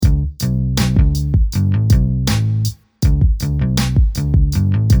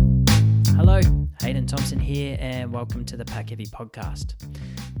here and welcome to the Pack Heavy podcast.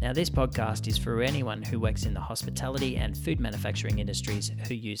 Now this podcast is for anyone who works in the hospitality and food manufacturing industries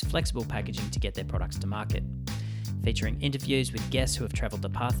who use flexible packaging to get their products to market. Featuring interviews with guests who have travelled the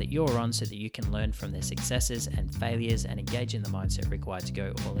path that you're on so that you can learn from their successes and failures and engage in the mindset required to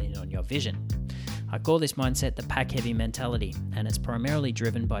go all in on your vision. I call this mindset the Pack Heavy mentality, and it's primarily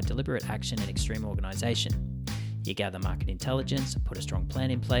driven by deliberate action and extreme organisation. You gather market intelligence, put a strong plan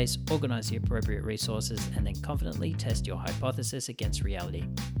in place, organise the appropriate resources, and then confidently test your hypothesis against reality.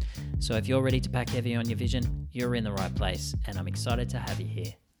 So if you're ready to pack heavy on your vision, you're in the right place, and I'm excited to have you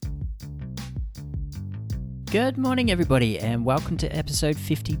here. Good morning, everybody, and welcome to episode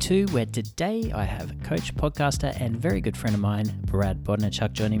 52, where today I have coach, podcaster, and very good friend of mine, Brad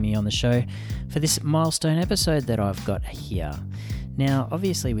Bodnarchuk, joining me on the show for this milestone episode that I've got here. Now,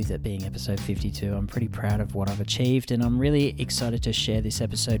 obviously, with it being episode 52, I'm pretty proud of what I've achieved, and I'm really excited to share this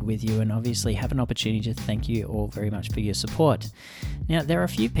episode with you and obviously have an opportunity to thank you all very much for your support. Now, there are a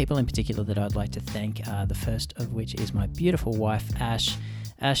few people in particular that I'd like to thank, the first of which is my beautiful wife, Ash.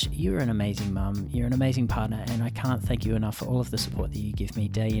 Ash, you're an amazing mum, you're an amazing partner, and I can't thank you enough for all of the support that you give me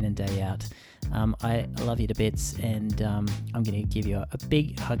day in and day out. I love you to bits, and I'm going to give you a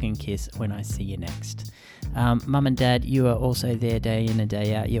big hug and kiss when I see you next. Mum and Dad, you are also there day in and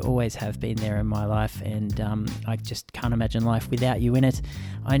day out. You always have been there in my life, and I just can't imagine life without you in it.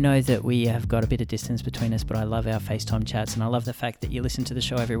 I know that we have got a bit of distance between us, but I love our FaceTime chats, and I love the fact that you listen to the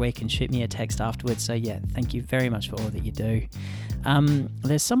show every week and shoot me a text afterwards. So yeah, thank you very much for all that you do.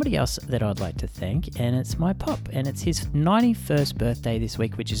 There's somebody else that I'd like to thank, and it's my Pop, and it's his 91st birthday this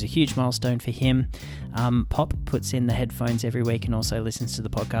week, which is a huge milestone for him. Pop puts in the headphones every week and also listens to the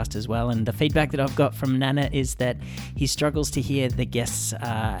podcast as well, and the feedback that I've got from Nana is that he struggles to hear the guests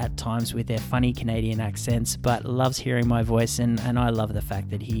at times with their funny Canadian accents, but loves hearing my voice, and I love the fact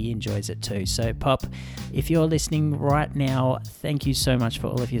that he enjoys it too. So Pop, if you're listening right now, thank you so much for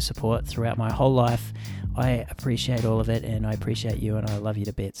all of your support throughout my whole life. I appreciate all of it, and I appreciate you, and I love you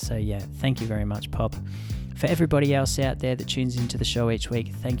to bits. So yeah, thank you very much, Pop. For everybody else out there that tunes into the show each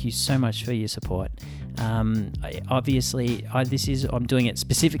week, thank you so much for your support. I'm doing it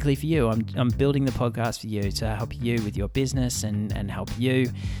specifically for you. I'm building the podcast for you to help you with your business and help you.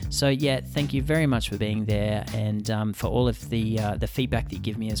 So yeah, thank you very much for being there, and for all of the feedback that you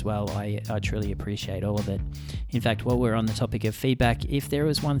give me as well. I truly appreciate all of it. In fact, while we're on the topic of feedback, if there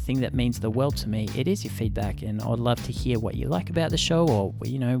is one thing that means the world to me, it is your feedback, and I'd love to hear what you like about the show, or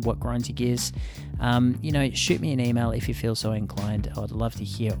what grinds your gears. Shoot me an email if you feel so inclined. I'd love to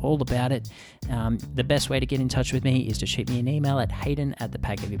hear all about it. The best way to get in touch with me is to shoot me an email at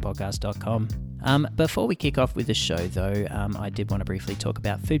hayden@thepackheavypodcast.com. Before we kick off with the show, though, I did want to briefly talk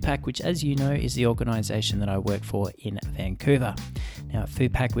about Foodpack, which, as you know, is the organisation that I work for in Vancouver. Now, at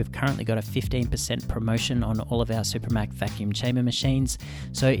Foodpack, we've currently got a 15% promotion on all of our Supermac vacuum chamber machines.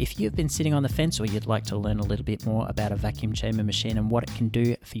 So if you've been sitting on the fence, or you'd like to learn a little bit more about a vacuum chamber machine and what it can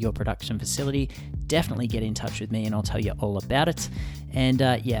do for your production facility, definitely get in touch with me and I'll tell you all about it. And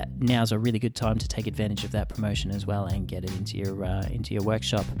now's a really good time to take advantage of that promotion as well and get it into your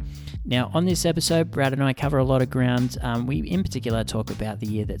workshop. Now, on this episode, Brad and I cover a lot of ground. We in particular talk about the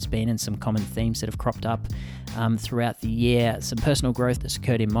year that's been and some common themes that have cropped up throughout the year, some personal growth that's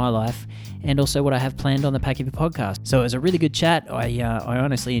occurred in my life, and also what I have planned on the Pack Heavy podcast. So it was a really good chat. I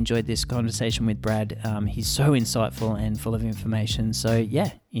honestly enjoyed this conversation with Brad. He's so insightful and full of information. So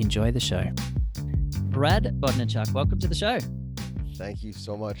yeah, enjoy the show. Brad Bodnarchuk, welcome to the show. Thank you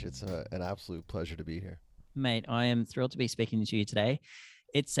so much. It's an absolute pleasure to be here. Mate, I am thrilled to be speaking to you today.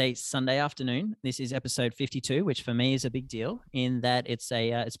 It's a Sunday afternoon. This is episode 52, which for me is a big deal in that it's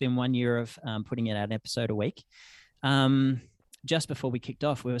been 1 year of putting out an episode a week. Just before we kicked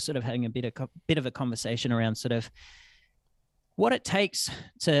off, we were sort of having a bit of a conversation around sort of what it takes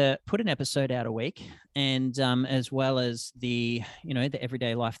to put an episode out a week, and as well as the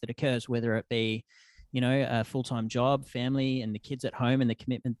everyday life that occurs, whether it be a full-time job, family, and the kids at home and the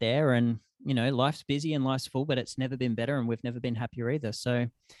commitment there. And, life's busy and life's full, but it's never been better, and we've never been happier either. So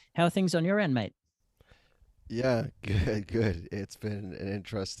how are things on your end, mate? Yeah, good. It's been an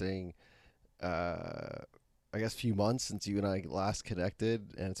interesting, few months since you and I last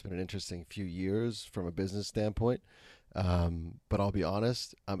connected, and it's been an interesting few years from a business standpoint. But I'll be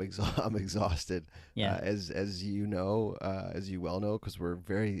honest, I'm exhausted. Yeah. As you know, as you well know, because we're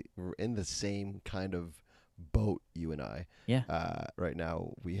in the same kind of boat, you and I. Yeah. Right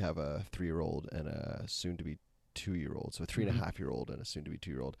now we have a 3-year-old and a soon-to-be 2-year-old, so a 3.5-year-old and a soon-to-be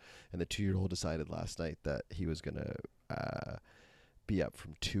 2-year-old. And the 2-year-old decided last night that he was gonna be up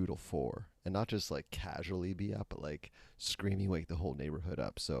from 2 till 4, and not just like casually be up, but like screaming, wake the whole neighborhood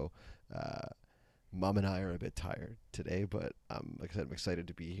up. So Mom and I are a bit tired today, but like I said, I'm excited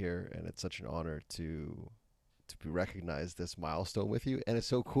to be here, and it's such an honor to be recognized this milestone with you. And it's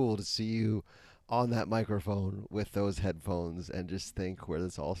so cool to see you on that microphone with those headphones and just think where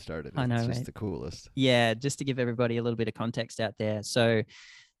this all started. I It's know, just mate. the coolest. Yeah, just to give everybody a little bit of context out there. So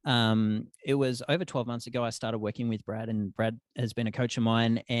it was over 12 months ago I started working with Brad, and Brad has been a coach of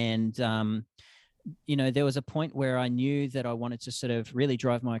mine. And there was a point where I knew that I wanted to sort of really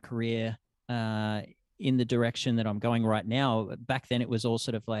drive my career in the direction that I'm going right now. Back then, it was all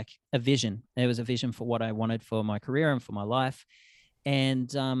sort of like a vision. There was a vision for what I wanted for my career and for my life.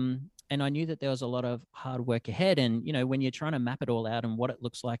 And I knew that there was a lot of hard work ahead. And, when you're trying to map it all out and what it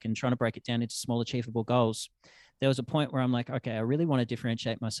looks like and trying to break it down into small, achievable goals, there was a point where I'm like, okay, I really want to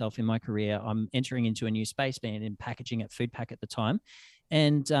differentiate myself in my career. I'm entering into a new space, being in packaging at Food Pack at the time.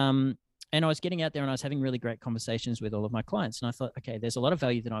 And I was getting out there and I was having really great conversations with all of my clients. And I thought, okay, there's a lot of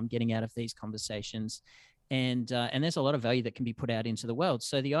value that I'm getting out of these conversations. And there's a lot of value that can be put out into the world.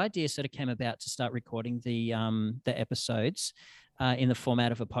 So the idea sort of came about to start recording the episodes in the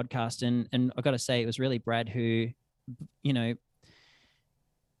format of a podcast. And I got to say, it was really Brad who,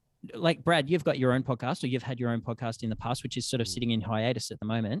 like Brad, you've got your own podcast, or you've had your own podcast in the past, which is sort of sitting in hiatus at the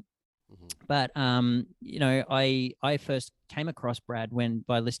moment. But I first came across Brad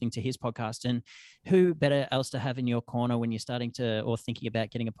by listening to his podcast, and who better else to have in your corner when you're starting to or thinking about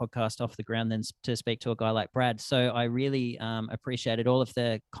getting a podcast off the ground than to speak to a guy like Brad. So I really appreciated all of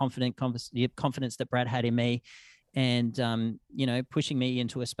the confidence that Brad had in me, and pushing me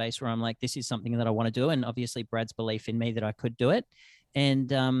into a space where I'm like, this is something that I want to do, and obviously Brad's belief in me that I could do it, and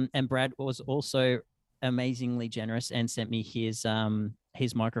Brad was also amazingly generous and sent me his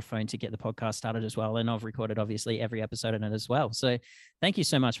microphone to get the podcast started as well. And I've recorded obviously every episode in it as well. So thank you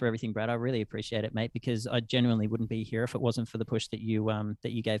so much for everything, Brad. I really appreciate it, mate, because I genuinely wouldn't be here if it wasn't for the push that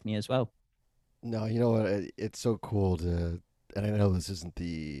you gave me as well. No, you know what? It's so cool and I know this isn't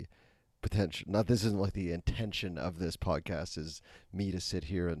the potential, not this isn't like the intention of this podcast is me to sit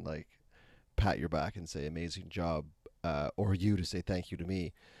here and like pat your back and say amazing job, or you to say thank you to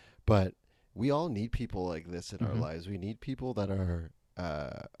me. But we all need people like this in our lives. We need people that are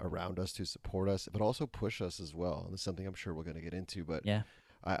around us to support us, but also push us as well. And this is something I'm sure we're going to get into. But yeah,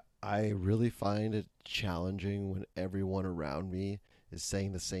 I really find it challenging when everyone around me is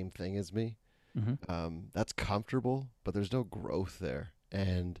saying the same thing as me. That's comfortable, but there's no growth there.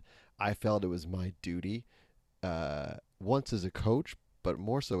 And I felt it was my duty, once as a coach, but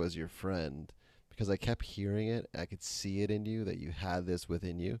more so as your friend, because I kept hearing it. I could see it in you that you had this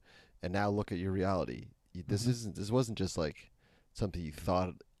within you, and now look at your reality. This wasn't just like something you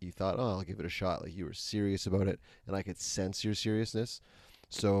thought. Oh, I'll give it a shot. Like, you were serious about it, and I could sense your seriousness.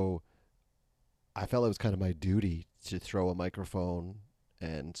 So I felt it was kind of my duty to throw a microphone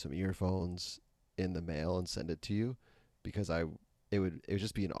and some earphones in the mail and send it to you, because it would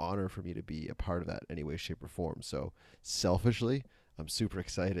just be an honor for me to be a part of that in any way, shape, or form. So selfishly, I'm super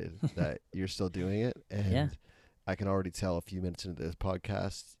excited that you're still doing it, and yeah, I can already tell a few minutes into this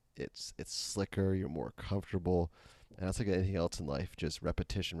podcast, it's slicker, you're more comfortable, and that's like anything else in life, just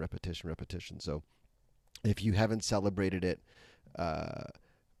repetition, repetition, repetition. So if you haven't celebrated it,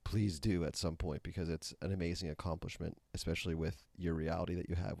 please do at some point, because it's an amazing accomplishment, especially with your reality that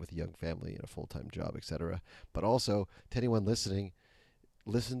you have with a young family and a full-time job, etc. But also, to anyone listening,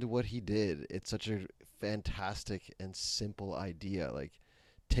 listen to what he did. It's such a fantastic and simple idea. Like,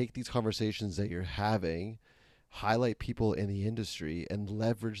 take these conversations that you're having, highlight people in the industry, and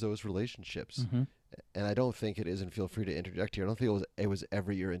leverage those relationships. And I don't think it is, and feel free to interject here, I don't think it was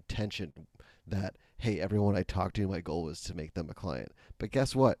ever your intention that, hey, everyone I talked to, my goal was to make them a client. But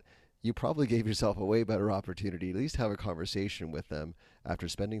guess what? You probably gave yourself a way better opportunity to at least have a conversation with them after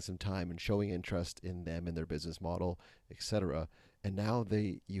spending some time and showing interest in them and their business model, etc. And now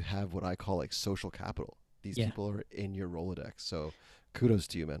you have what I call like social capital. These people are in your Rolodex. So kudos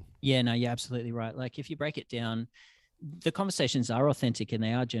to you, man. Yeah, no, you're absolutely right. Like, if you break it down, the conversations are authentic and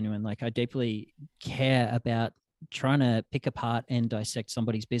they are genuine. Like, I deeply care about trying to pick apart and dissect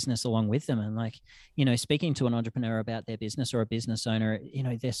somebody's business along with them. And like, speaking to an entrepreneur about their business or a business owner,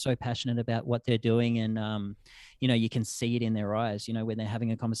 they're so passionate about what they're doing. And, you can see it in their eyes, when they're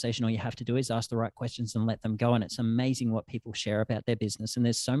having a conversation. All you have to do is ask the right questions and let them go. And it's amazing what people share about their business. And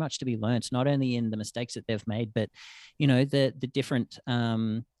there's so much to be learned, not only in the mistakes that they've made, but, the different,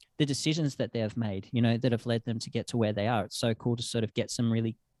 the decisions that they've made, that have led them to get to where they are. It's so cool to sort of get some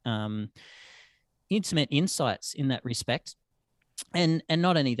really intimate insights in that respect. And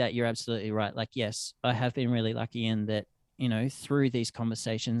not only that, you're absolutely right. Like, yes, I have been really lucky in that, through these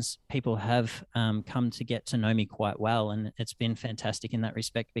conversations, people have come to get to know me quite well. And it's been fantastic in that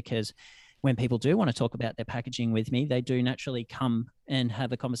respect, because when people do want to talk about their packaging with me, they do naturally come and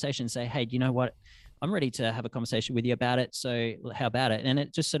have a conversation and say, hey, do you know what? I'm ready to have a conversation with you about it. So how about it? And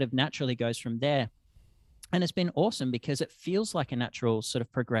it just sort of naturally goes from there. And it's been awesome because it feels like a natural sort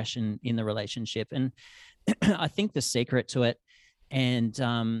of progression in the relationship. And I think the secret to it,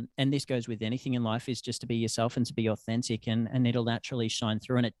 and this goes with anything in life, is just to be yourself and to be authentic, and it'll naturally shine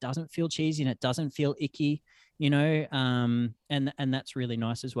through, and it doesn't feel cheesy and it doesn't feel icky, and that's really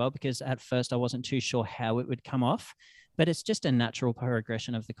nice as well, because at first I wasn't too sure how it would come off, but it's just a natural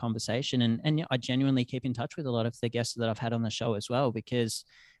progression of the conversation, and I genuinely keep in touch with a lot of the guests that I've had on the show as well, because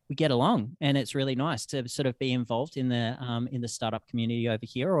we get along, and it's really nice to sort of be involved in the startup community over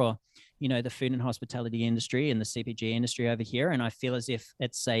here, or the food and hospitality industry and the CPG industry over here. And I feel as if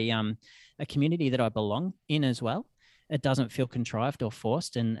it's a community that I belong in as well. It doesn't feel contrived or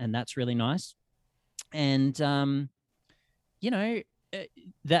forced, and that's really nice. And the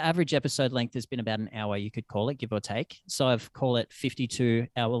average episode length has been about an hour, you could call it, give or take. So I've called it 52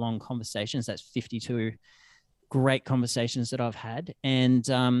 hour-long conversations. That's 52 great conversations that I've had, and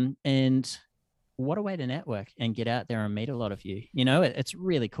what a way to network and get out there and meet a lot of you. It's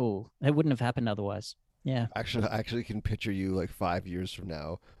really cool. It wouldn't have happened otherwise. Yeah. Actually, I actually can picture you like 5 years from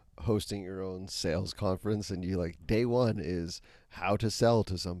now hosting your own sales conference, and you like, day one is how to sell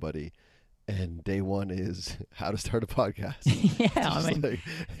to somebody, and day one is how to start a podcast. Yeah, I mean,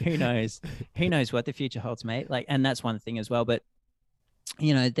 who knows? Who knows what the future holds, mate? And that's one thing as well. But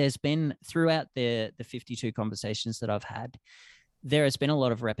there's been, throughout the 52 conversations that I've had, there has been a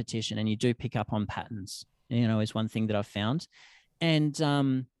lot of repetition, and you do pick up on patterns, is one thing that I've found. And,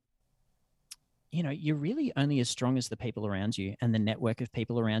 you're really only as strong as the people around you and the network of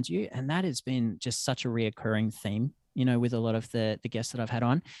people around you. And that has been just such a reoccurring theme, with a lot of the guests that I've had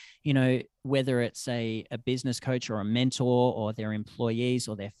on, whether it's a business coach or a mentor or their employees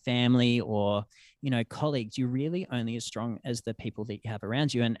or their family or, colleagues, you're really only as strong as the people that you have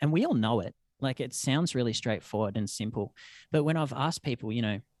around you. And we all know it. Like, it sounds really straightforward and simple, but when I've asked people,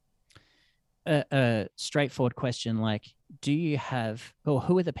 a straightforward question like, do you have, or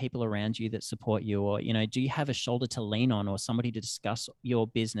who are the people around you that support you? Or, do you have a shoulder to lean on or somebody to discuss your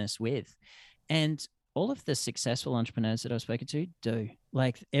business with? And all of the successful entrepreneurs that I've spoken to do,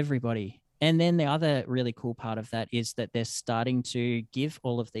 like, everybody. And then the other really cool part of that is that they're starting to give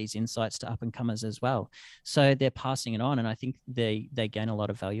all of these insights to up and comers as well. So they're passing it on. And I think they gain a lot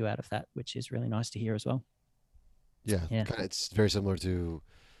of value out of that, which is really nice to hear as well. Yeah. It's very similar to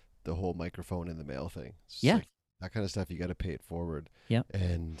the whole microphone in the mail thing. Yeah. Like, that kind of stuff, you got to pay it forward. Yeah.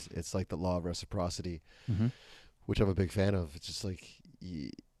 And it's like the law of reciprocity, mm-hmm. which I'm a big fan of. It's just like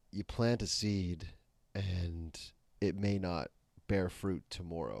you plant a seed and it may not bear fruit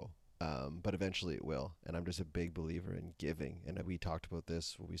tomorrow, but eventually it will. And I'm just a big believer in giving. And we talked about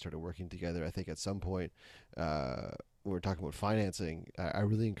this when we started working together. I think at some point, when we're talking about financing, I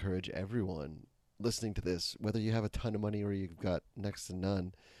really encourage everyone listening to this, whether you have a ton of money or you've got next to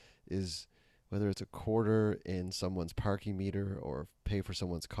none, is whether it's a quarter in someone's parking meter or pay for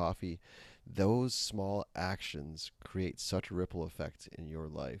someone's coffee, those small actions create such a ripple effect in your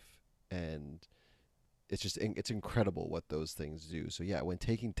life. And it's incredible what those things do. So yeah, when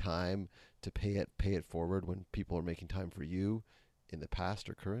taking time to pay it forward, when people are making time for you in the past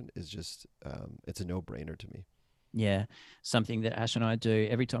or current, is just, it's a no-brainer to me. Yeah, something that Ash and I do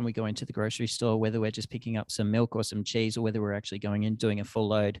every time we go into the grocery store, whether we're just picking up some milk or some cheese, or whether we're actually going in doing a full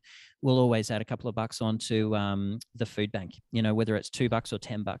load, we'll always add a couple of bucks onto the food bank, whether it's $2 or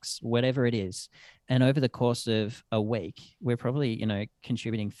 $10, whatever it is. And over the course of a week, we're probably,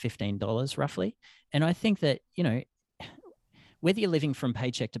 contributing $15 roughly. And I think that, whether you're living from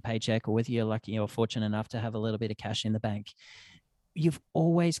paycheck to paycheck or whether you're lucky or fortunate enough to have a little bit of cash in the bank, you've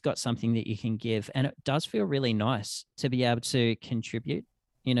always got something that you can give. And it does feel really nice to be able to contribute,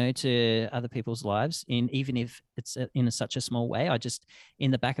 to other people's lives, even if it's in such a small way.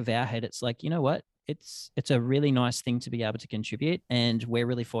 In the back of our head, it's like, you know what? It's a really nice thing to be able to contribute. And we're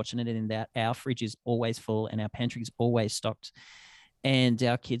really fortunate in that our fridge is always full and our pantry is always stocked. And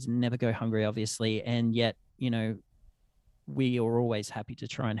our kids never go hungry, obviously. And yet, we are always happy to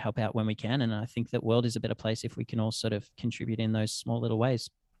try and help out when we can. And I think that world is a better place if we can all sort of contribute in those small little ways.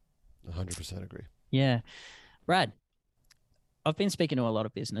 100% agree. Yeah. Brad, I've been speaking to a lot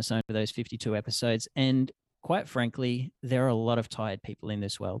of business over those 52 episodes, and quite frankly, there are a lot of tired people in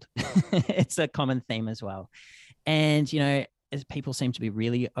this world. It's a common theme as well. And, as people seem to be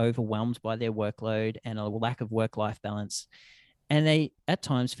really overwhelmed by their workload and a lack of work-life balance. And they at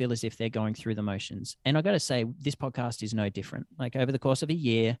times feel as if they're going through the motions. And I got to say, this podcast is no different. Like, over the course of a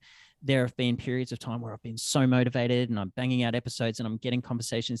year, there have been periods of time where I've been so motivated and I'm banging out episodes and I'm getting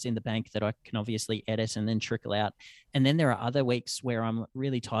conversations in the bank that I can obviously edit and then trickle out. And then there are other weeks where I'm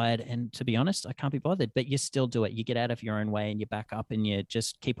really tired. And to be honest, I can't be bothered, but you still do it. You get out of your own way and you back up and you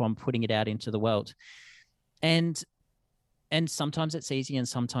just keep on putting it out into the world. And sometimes it's easy and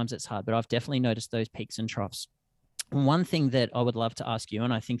sometimes it's hard, but I've definitely noticed those peaks and troughs. One thing that I would love to ask you,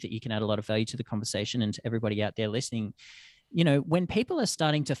 and I think that you can add a lot of value to the conversation and to everybody out there listening, when people are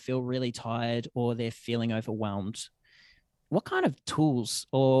starting to feel really tired or they're feeling overwhelmed, what kind of tools,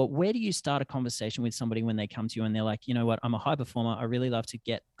 or where do you start a conversation with somebody when they come to you and they're like, you know what, I'm a high performer. I really love to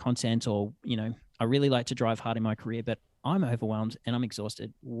get content, or, I really like to drive hard in my career, but I'm overwhelmed and I'm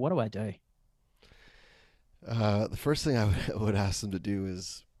exhausted. What do I do? The first thing I would ask them to do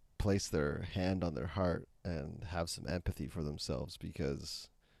is place their hand on their heart and have some empathy for themselves, because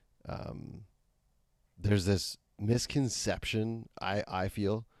um, there's this misconception, I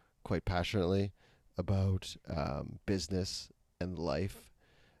feel quite passionately, about business and life,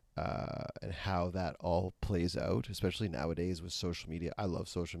 and how that all plays out, especially nowadays with social media. I love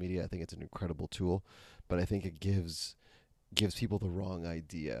social media. I think it's an incredible tool, but I think it gives people the wrong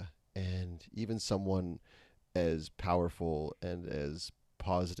idea. And even someone as powerful and as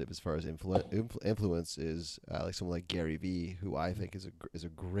positive as far as influence is, like someone like Gary Vee, who I think is a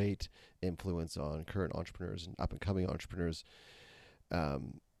great influence on current entrepreneurs and up and coming entrepreneurs.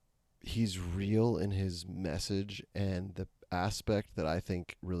 Um, he's real in his message, and the aspect that I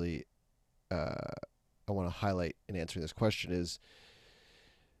think really I want to highlight in answering this question is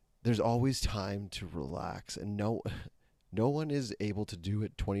there's always time to relax, and no one is able to do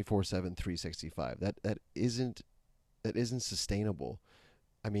it 24/7 365. That isn't sustainable.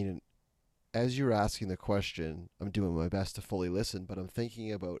 I mean, as you're asking the question, I'm doing my best to fully listen, but I'm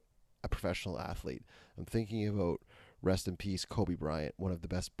thinking about a professional athlete. I'm thinking about, rest in peace, Kobe Bryant, one of the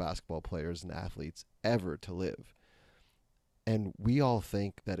best basketball players and athletes ever to live. And we all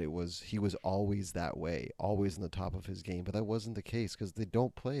think that he was always that way, always on the top of his game, but that wasn't the case, because they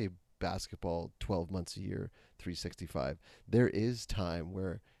don't play basketball 12 months a year, 365. There is time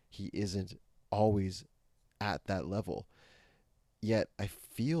where he isn't always at that level. Yet I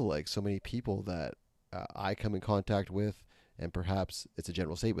feel like so many people that I come in contact with, and perhaps it's a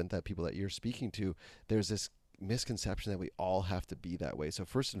general statement that people that you're speaking to, there's this misconception that we all have to be that way. So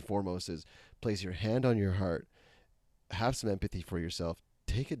first and foremost is place your hand on your heart, have some empathy for yourself,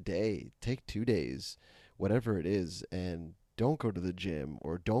 take a day, take 2 days, whatever it is, and don't go to the gym,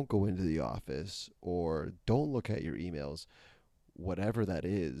 or don't go into the office, or don't look at your emails, whatever that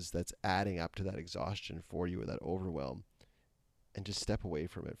is that's adding up to that exhaustion for you or that overwhelm, and just step away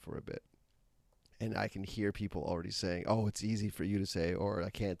from it for a bit. And I can hear people already saying, oh, it's easy for you to say, or I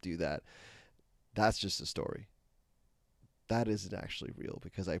can't do that. That's just a story. That isn't actually real,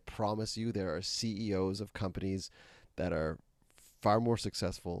 because I promise you there are CEOs of companies that are far more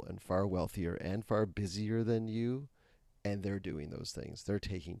successful and far wealthier and far busier than you, and they're doing those things. They're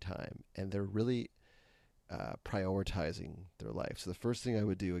taking time, and they're really prioritizing their life. So the first thing I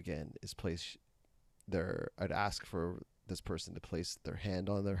would do again is I'd ask for this person to place their hand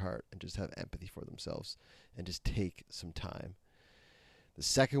on their heart and just have empathy for themselves and just take some time. The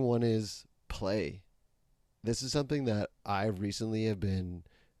second one is play. This is something that I recently have been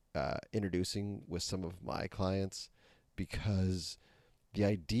introducing with some of my clients, because the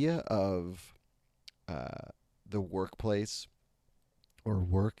idea of the workplace or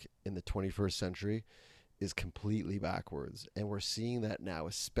work in the 21st century is completely backwards. And we're seeing that now,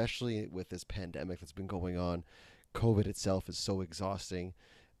 especially with this pandemic that's been going on. COVID itself is so exhausting.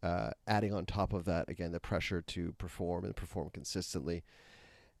 Adding on top of that, again, the pressure to perform and perform consistently.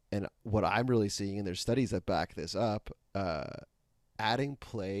 And what I'm really seeing, and there's studies that back this up, adding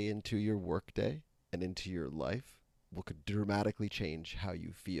play into your workday and into your life will could dramatically change how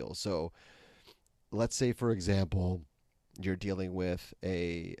you feel. So let's say, for example, you're dealing with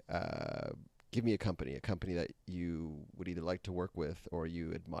give me a company that you would either like to work with or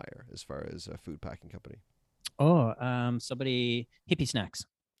you admire as far as a food packing company. Oh, somebody, Hippie Snacks.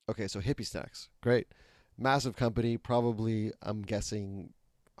 Okay, so Hippie Snacks, great. Massive company, probably, I'm guessing,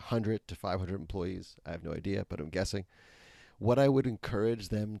 100 to 500 employees. I have no idea, but I'm guessing. What I would encourage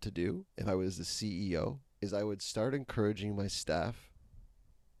them to do if I was the CEO is I would start encouraging my staff,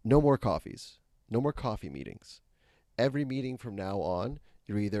 no more coffees, no more coffee meetings. Every meeting from now on,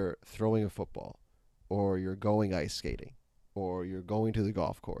 you're either throwing a football, or you're going ice skating, or you're going to the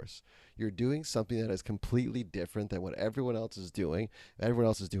golf course. You're doing something that is completely different than what everyone else is doing. Everyone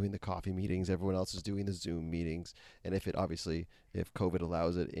else is doing the coffee meetings. Everyone else is doing the Zoom meetings. And if COVID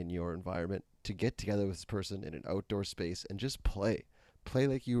allows it in your environment, to get together with this person in an outdoor space and just play. Play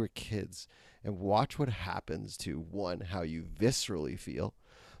like you were kids and watch what happens to, one, how you viscerally feel,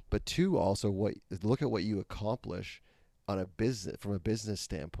 but two, also look at what you accomplish on a business from a business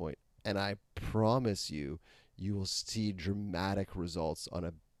standpoint. And I promise you, you will see dramatic results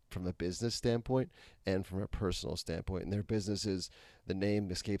from a business standpoint and from a personal standpoint. And their business is, the name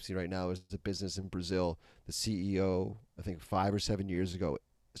escapes me right now, is the business in Brazil. The CEO, I think 5 or 7 years ago,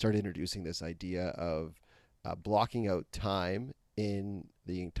 started introducing this idea of blocking out time in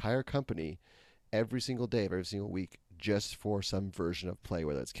the entire company every single day of every single week just for some version of play,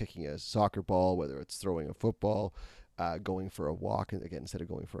 whether it's kicking a soccer ball, whether it's throwing a football, going for a walk, and again, instead of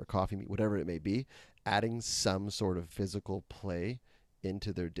going for a coffee meet, whatever it may be, adding some sort of physical play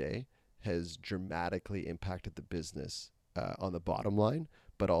into their day has dramatically impacted the business on the bottom line,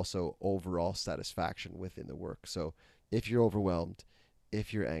 but also overall satisfaction within the work. So if you're overwhelmed,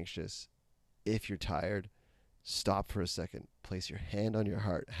 if you're anxious, if you're tired, stop for a second, place your hand on your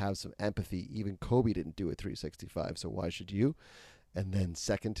heart, have some empathy. Even Kobe didn't do it 365, so why should you? And then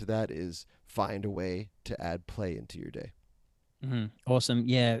second to that is find a way to add play into your day. Awesome.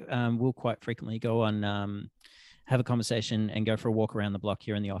 Yeah, we'll quite frequently go on, have a conversation and go for a walk around the block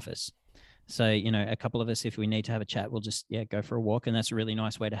here in the office. So, a couple of us, if we need to have a chat, we'll just, go for a walk. And that's a really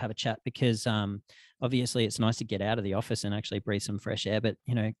nice way to have a chat because obviously it's nice to get out of the office and actually breathe some fresh air. But,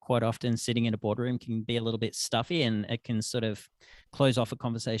 quite often sitting in a boardroom can be a little bit stuffy and it can sort of close off a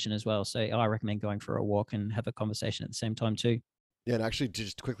conversation as well. So I recommend going for a walk and have a conversation at the same time too. Yeah, and actually,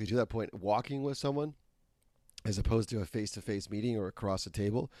 just quickly to that point, walking with someone as opposed to a face-to-face meeting or across a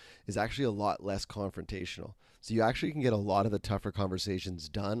table is actually a lot less confrontational. So you actually can get a lot of the tougher conversations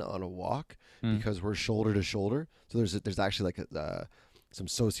done on a walk because we're shoulder to shoulder. So there's actually like some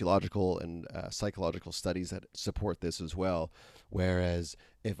sociological and psychological studies that support this as well. Whereas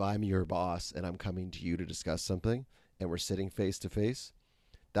if I'm your boss and I'm coming to you to discuss something and we're sitting face to face,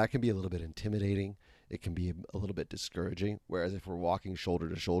 that can be a little bit intimidating. It can be a little bit discouraging. Whereas if we're walking shoulder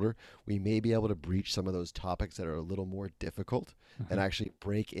to shoulder, we may be able to breach some of those topics that are a little more difficult and actually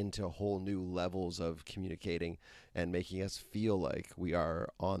break into whole new levels of communicating and making us feel like we are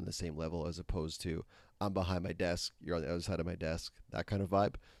on the same level as opposed to I'm behind my desk, you're on the other side of my desk, that kind of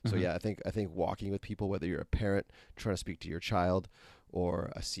vibe. So yeah, I think walking with people, whether you're a parent trying to speak to your child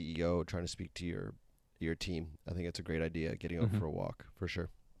or a CEO trying to speak to your team, I think it's a great idea, getting out for a walk for sure.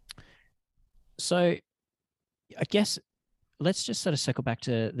 So I guess let's just sort of circle back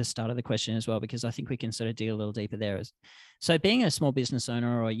to the start of the question as well, because I think we can sort of dig a little deeper there. So being a small business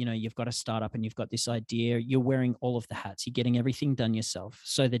owner, or, you've got a startup and you've got this idea, you're wearing all of the hats, you're getting everything done yourself.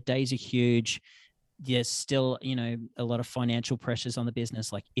 So the days are huge. There's still, a lot of financial pressures on the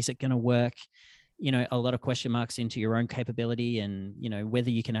business. Like, is it going to work? A lot of question marks into your own capability and,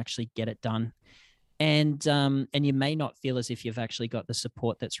 whether you can actually get it done. And you may not feel as if you've actually got the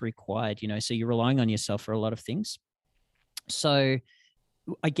support that's required, so you're relying on yourself for a lot of things. So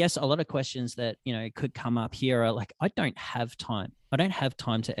I guess a lot of questions that, could come up here are like, I don't have time. I don't have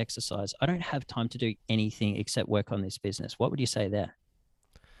time to exercise. I don't have time to do anything except work on this business. What would you say there?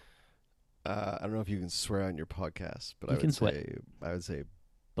 I don't know if you can swear on your podcast, but You I can would swear. say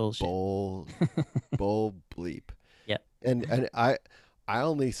Bullshit. bull bleep. Yeah. And I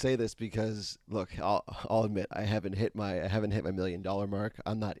only say this because look, I'll admit I haven't hit my $1 million mark.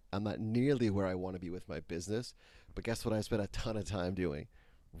 I'm not nearly where I want to be with my business. But guess what? I spent a ton of time doing,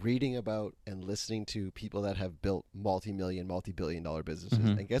 reading about and listening to people that have built multi-million, multi-billion dollar businesses.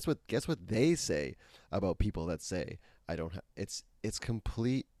 And guess what they say about people that say I don't have. It's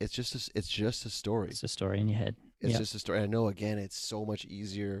complete. It's just a story. It's a story in your head. It's just a story. I know, again, it's so much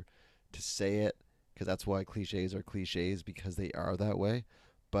easier to say it because that's why cliches are cliches, because they are that way.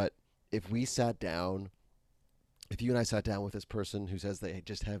 But if you and I sat down with this person who says they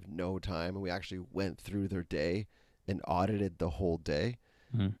just have no time, and we actually went through their day and audited the whole day,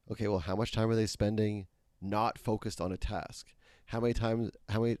 okay, well, how much time are they spending not focused on a task? How much time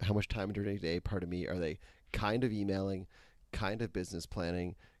during the day, pardon me, are they kind of emailing, kind of business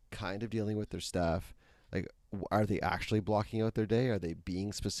planning, kind of dealing with their staff? Like, are they actually blocking out their day? Are they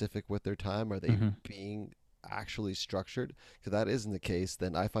being specific with their time? Are they being actually structured? Because that isn't the case,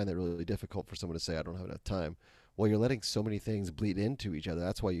 then I find that really difficult for someone to say, I don't have enough time. Well, you're letting so many things bleed into each other.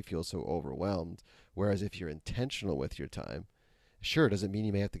 That's why you feel so overwhelmed. Whereas if you're intentional with your time, sure, does it mean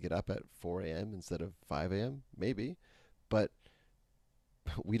you may have to get up at 4 a.m. instead of 5 a.m.? Maybe. But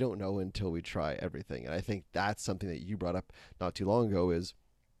we don't know until we try everything. And I think that's something that you brought up not too long ago is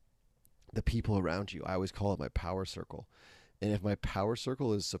the people around you. I always call it my power circle. And if my power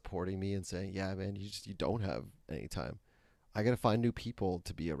circle is supporting me and saying, yeah, man, you don't have any time, I got to find new people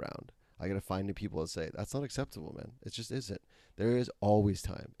to be around. I got to find new people to say, that's not acceptable, man. It just isn't. There is always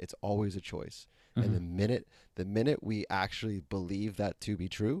time. It's always a choice. And Mm-hmm. the minute we actually believe that to be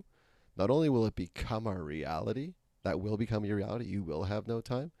true, not only will it become our reality, that will become your reality, you will have no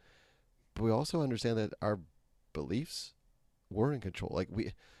time, but we also understand that our beliefs were in control. Like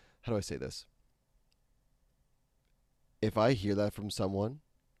how do I say this? If I hear that from someone,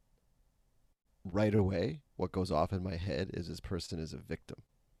 right away, what goes off in my head is this person is a victim,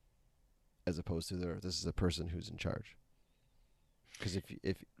 as opposed to this is a person who's in charge. Because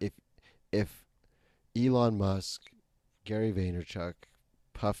if Elon Musk, Gary Vaynerchuk,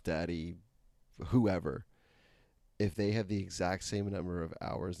 Puff Daddy, whoever, if they have the exact same number of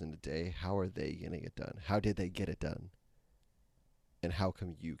hours in a day, how are they getting it done? How did they get it done? And how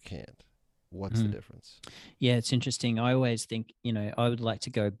come you can't? What's the Mm. difference? Yeah, it's interesting. I always think, I would like to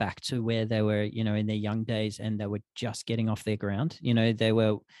go back to where they were, in their young days, and they were just getting off their ground.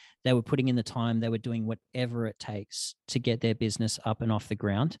 They were putting in the time, they were doing whatever it takes to get their business up and off the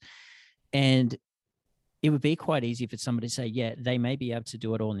ground. And it would be quite easy for somebody to say, yeah, they may be able to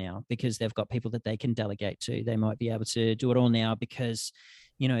do it all now because they've got people that they can delegate to. They might be able to do it all now because,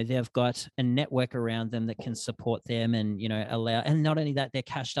 they've got a network around them that can support them and, allow, and not only that, they're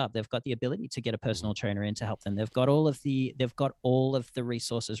cashed up. They've got the ability to get a Mm-hmm. personal trainer in to help them. They've got all of the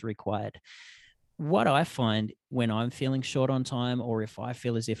resources required. What I find when I'm feeling short on time, or if I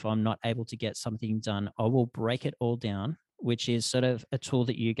feel as if I'm not able to get something done, I will break it all down, which is sort of a tool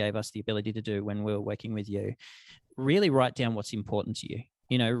that you gave us the ability to do when we were working with you. Really write down what's important to you.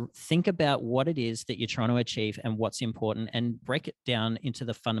 Think about what it is that you're trying to achieve and what's important, and break it down into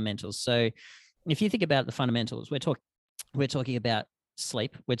the fundamentals. So if you think about the fundamentals, we're talking about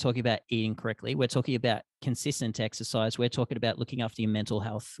sleep, we're talking about eating correctly, we're talking about consistent exercise, we're talking about looking after your mental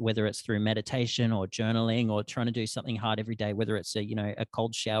health, whether it's through meditation or journaling or trying to do something hard every day, whether it's a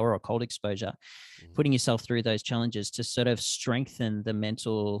cold shower or cold exposure, Mm-hmm. putting yourself through those challenges to sort of strengthen the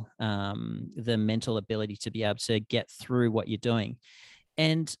mental ability to be able to get through what you're doing.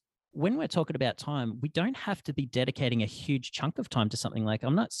 And when we're talking about time, we don't have to be dedicating a huge chunk of time to something. Like,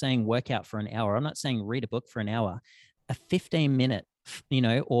 I'm not saying work out for an hour. I'm not saying read a book for an hour. A 15-minute,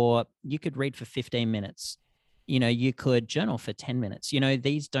 or you could read for 15 minutes. You could journal for 10 minutes.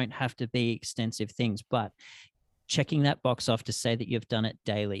 These don't have to be extensive things, but checking that box off to say that you've done it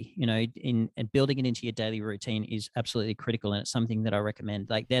daily, in and building it into your daily routine is absolutely critical. And it's something that I recommend.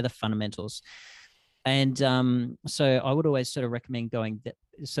 Like, they're the fundamentals. And so I would always sort of recommend going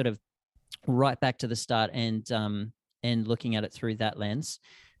sort of right back to the start, and looking at it through that lens.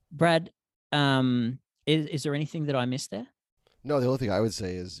 Brad, is there anything that I missed there? No, the only thing I would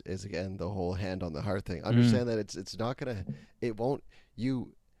say is again the whole hand on the heart thing. Mm, Understand that it's not gonna, it won't,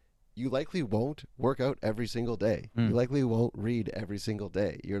 you you likely won't work out every single day. You mm, likely won't read every single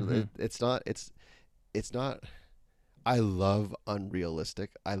day. mm-hmm, It's not. I love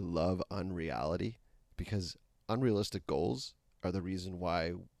unrealistic. I love unreality, because unrealistic goals are the reason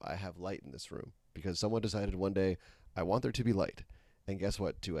why I have light in this room. Because someone decided one day, I want there to be light. And guess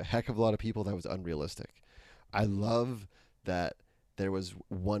what? To a heck of a lot of people, that was unrealistic. I love that there was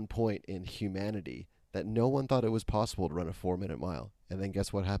one point in humanity that no one thought it was possible to run a 4 minute mile. And then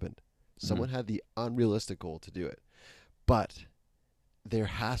guess what happened? mm-hmm, Someone had the unrealistic goal to do it. But there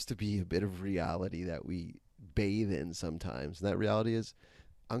has to be a bit of reality that we bathe in sometimes. And that reality is,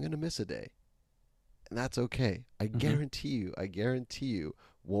 I'm going to miss a day. And that's okay. mm-hmm, I guarantee you,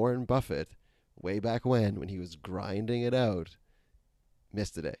 Warren Buffett, way back when he was grinding it out,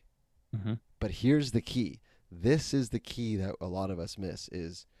 missed a day. mm-hmm, But here's the key. This is the key that a lot of us miss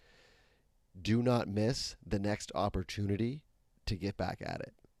is, do not miss the next opportunity to get back at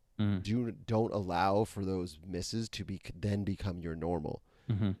it. mm-hmm, Don't allow for those misses to then become your normal.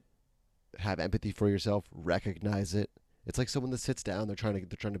 mm-hmm, Have empathy for yourself, recognize it. It's like someone that sits down, they're trying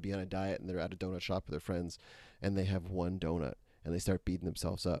to be on a diet, and they're at a donut shop with their friends, and they have one donut and they start beating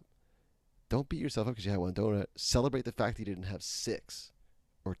themselves up. Don't beat yourself up because you had one donut. Celebrate the fact that you didn't have six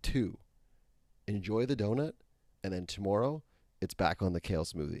or two. Enjoy the donut, and then tomorrow it's back on the kale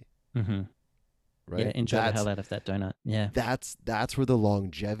smoothie, mm-hmm. Yeah, right? enjoy the hell out of that donut. Yeah. That's where the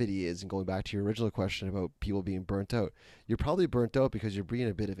longevity is. And going back to your original question about people being burnt out, you're probably burnt out because you're being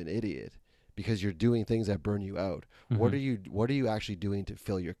a bit of an idiot, because you're doing things that burn you out. Mm-hmm, What are you actually doing to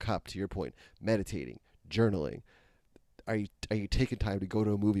fill your cup? To your point, meditating, journaling. Are you taking time to go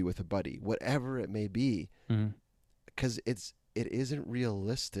to a movie with a buddy? Whatever it may be, mm-hmm, because it isn't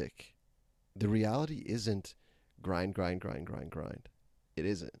realistic. The reality isn't grind, grind, grind, grind, grind. It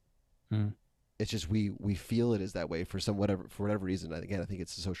isn't. mm-hmm. It's just we feel it is that way for whatever reason. Again, I think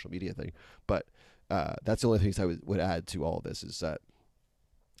it's a social media thing, but that's the only things I would add to all of this is that,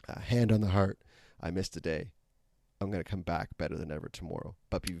 hand on the heart, I missed a day. I'm going to come back better than ever tomorrow.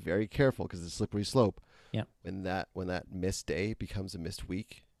 But be very careful because it's a slippery slope. Yeah. When that missed day becomes a missed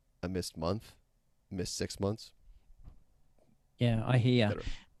week, a missed month, missed 6 months. Yeah, I hear. Better.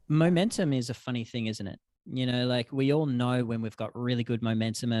 Momentum is a funny thing, isn't it? You know, like we all know when we've got really good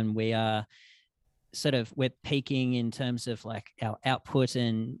momentum and we are we're peaking in terms of like our output,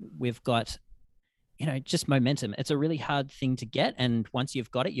 and we've got, just momentum. It's a really hard thing to get. And once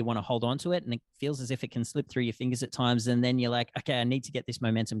you've got it, you want to hold on to it. And it feels as if it can slip through your fingers at times. And then you're like, okay, I need to get this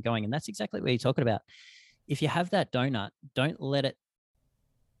momentum going. And that's exactly what you're talking about. If you have that donut, don't let it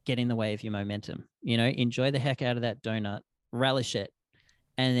get in the way of your momentum. Enjoy the heck out of that donut, relish it,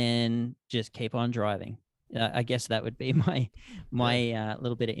 and then just keep on driving. I guess that would be my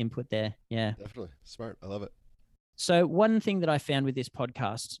little bit of input there. Yeah. Definitely. Smart. I love it. So one thing that I found with this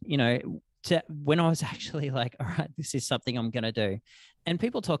podcast, when I was actually like, all right, this is something I'm going to do. And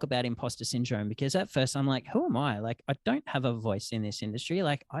people talk about imposter syndrome because at first I'm like, who am I? Like, I don't have a voice in this industry.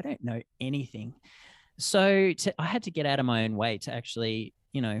 Like, I don't know anything. So I had to get out of my own way to actually,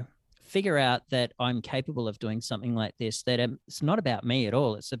 figure out that I'm capable of doing something like this, that it's not about me at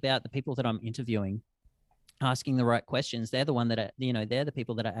all. It's about the people that I'm interviewing, asking the right questions. They're the one that are, they're the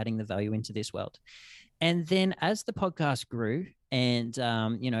people that are adding the value into this world. And then as the podcast grew and,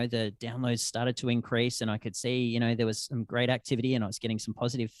 the downloads started to increase and I could see, there was some great activity and I was getting some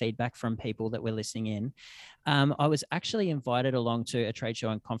positive feedback from people that were listening in. I was actually invited along to a trade show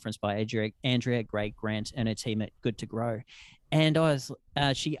and conference by Andrea Gray Grant and her team at Good to Grow. And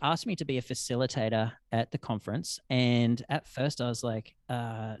she asked me to be a facilitator at the conference. And at first I was like,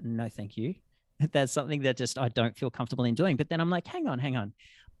 no, thank you. That's something that just I don't feel comfortable in doing. But then I'm like, hang on.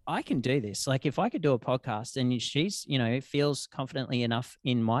 I can do this. Like if I could do a podcast and she's, feels confidently enough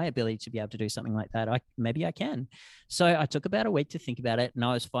in my ability to be able to do something like that, maybe I can. So I took about a week to think about it and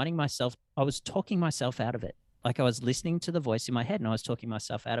I was talking myself out of it. Like I was listening to the voice in my head and I was talking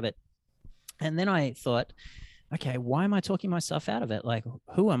myself out of it. And then I thought, okay, why am I talking myself out of it? Like,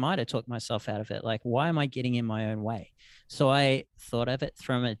 who am I to talk myself out of it? Like, why am I getting in my own way? So I thought of it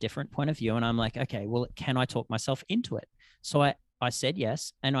from a different point of view. And I'm like, okay, well, can I talk myself into it? So I said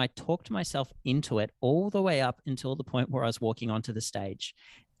yes. And I talked myself into it all the way up until the point where I was walking onto the stage.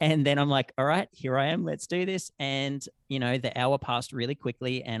 And then I'm like, all right, here I am. Let's do this. And, the hour passed really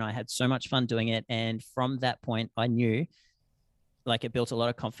quickly and I had so much fun doing it. And from that point, I knew like it built a lot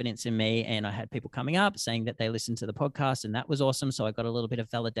of confidence in me and I had people coming up saying that they listened to the podcast and that was awesome. So I got a little bit of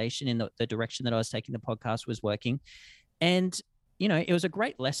validation in the direction that I was taking the podcast was working. And, it was a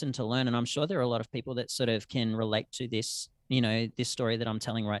great lesson to learn. And I'm sure there are a lot of people that sort of can relate to this, this story that I'm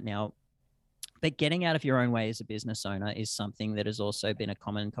telling right now. But getting out of your own way as a business owner is something that has also been a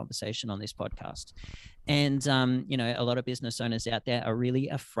common conversation on this podcast. And, a lot of business owners out there are really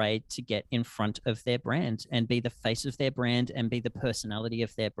afraid to get in front of their brand and be the face of their brand and be the personality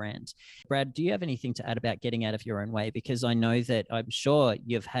of their brand. Brad, do you have anything to add about getting out of your own way? Because I know that I'm sure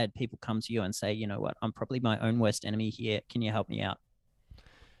you've had people come to you and say, you know what, I'm probably my own worst enemy here. Can you help me out?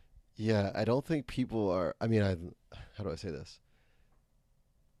 Yeah, I don't think people are. I mean, how do I say this?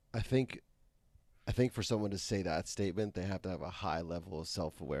 I think for someone to say that statement, they have to have a high level of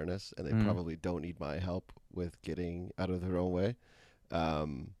self-awareness, and they probably don't need my help with getting out of their own way.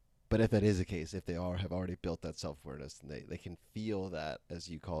 But if that is the case, if they have already built that self-awareness, and they can feel that, as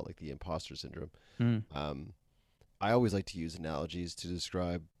you call it, like the imposter syndrome. I always like to use analogies to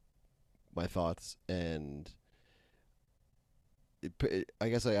describe my thoughts, and I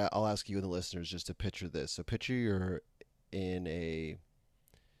guess I'll ask you and the listeners just to picture this. So picture you're in a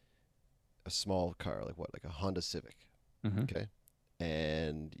small car, like a Honda Civic, okay,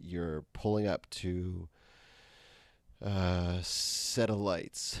 and you're pulling up to a set of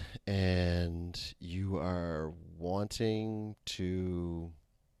lights, and you are wanting to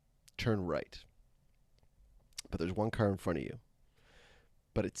turn right, but there's one car in front of you,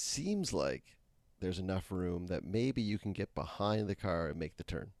 but it seems like there's enough room that maybe you can get behind the car and make the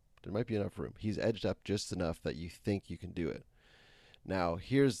turn. There might be enough room. He's edged up just enough that you think you can do it. Now,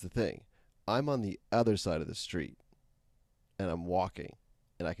 here's the thing. I'm on the other side of the street and I'm walking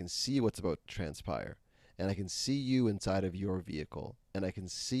and I can see what's about to transpire and I can see you inside of your vehicle and I can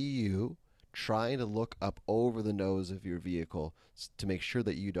see you trying to look up over the nose of your vehicle to make sure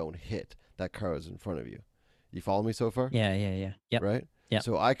that you don't hit that car is in front of you. You follow me so far? Yeah. Yep. Right? Yep.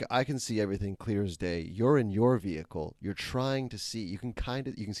 So I can see everything clear as day. You're in your vehicle. You're trying to see. You can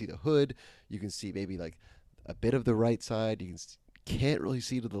see the hood. You can see maybe like a bit of the right side. Can't really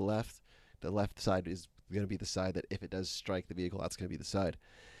see to the left. The left side is going to be the side that if it does strike the vehicle, that's going to be the side.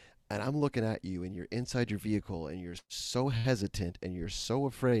 And I'm looking at you and you're inside your vehicle and you're so hesitant and you're so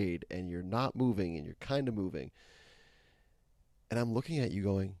afraid and you're not moving and you're kind of moving. And I'm looking at you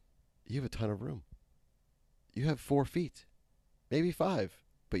going, you have a ton of room. You have 4 feet, maybe 5,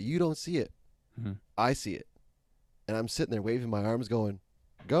 but you don't see it. Mm-hmm. I see it. And I'm sitting there waving my arms going,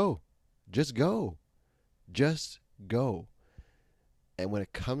 go, just go, just go. And when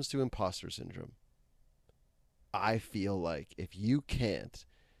it comes to imposter syndrome, I feel like if you can't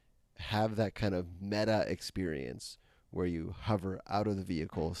have that kind of meta experience where you hover out of the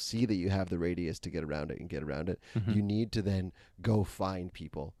vehicle, see that you have the radius to get around it and get around it, Mm-hmm. you need to then go find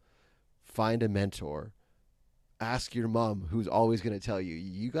people, find a mentor, ask your mom who's always going to tell you,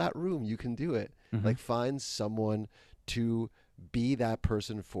 you got room, you can do it. Mm-hmm. Like find someone to be that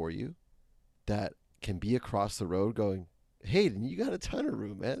person for you that can be across the road going, Hayden, you got a ton of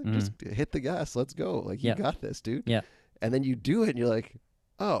room, man. Mm-hmm. Just hit the gas. Let's go. Like, you Yeah. got this, dude. Yeah. And then you do it and you're like,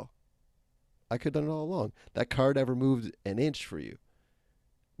 oh, I could have done it all along. That car never moved an inch for you,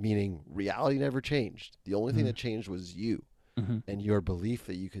 meaning reality never changed. The only thing Mm-hmm. that changed was you Mm-hmm. and your belief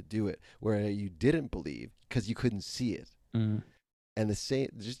that you could do it, where you didn't believe because you couldn't see it. Mm-hmm. And the same,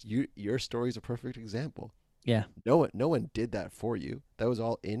 just your story is a perfect example. Yeah. No one did that for you. That was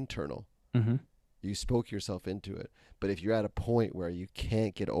all internal. Mm-hmm. You spoke yourself into it. But if you're at a point where you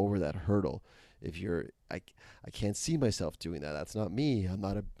can't get over that hurdle, if you're, I can't see myself doing that. That's not me. We're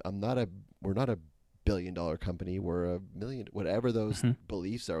not a $1 billion company. We're a million, whatever those Mm-hmm.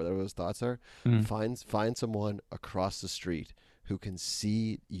 beliefs are, whatever those thoughts are. Mm-hmm. Find someone across the street who can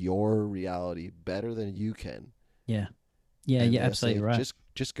see your reality better than you can. Yeah. Yeah. And You're they'll absolutely say, right.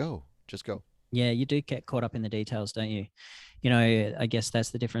 just go, just go. Yeah, you do get caught up in the details, don't you? You know, I guess that's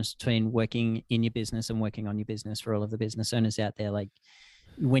the difference between working in your business and working on your business for all of the business owners out there. Like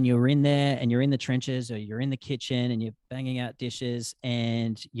when you're in there and you're in the trenches or you're in the kitchen and you're banging out dishes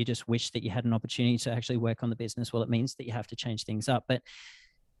and you just wish that you had an opportunity to actually work on the business, well, it means that you have to change things up. But,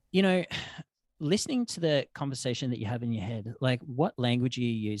 you know, listening to the conversation that you have in your head, like what language are you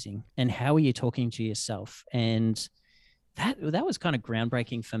using and how are you talking to yourself? And that was kind of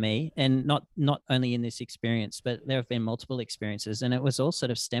groundbreaking for me, and not only in this experience, but there have been multiple experiences, and it was all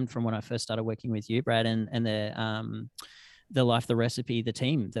sort of stemmed from when I first started working with you, Brad, and the Life the Recipe, the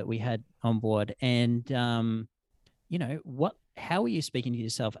team that we had on board. And you know what, how are you speaking to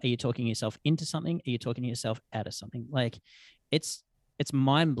yourself? Are you talking yourself into something? Are you talking to yourself out of something? Like it's it's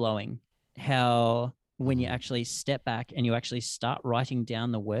mind-blowing how when you actually step back and you actually start writing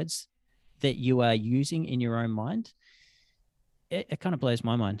down the words that you are using in your own mind, it kind of blows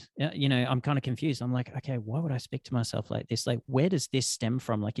my mind. You know, I'm kind of confused. I'm like, okay, why would I speak to myself like this? Like, where does this stem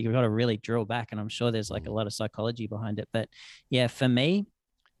from? Like, you've got to really drill back. And I'm sure there's like a lot of psychology behind it. But yeah, for me,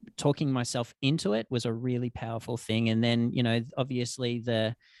 talking myself into it was a really powerful thing. And then, you know, obviously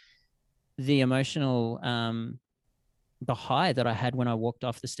the emotional the high that I had when I walked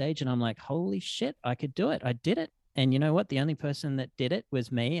off the stage and I'm like, holy shit, I could do it. I did it. And you know what? The only person that did it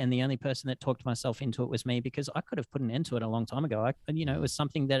was me. And the only person that talked myself into it was me, because I could have put an end to it a long time ago. You know, it was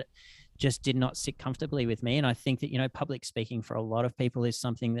something that just did not sit comfortably with me. And I think that, you know, public speaking for a lot of people is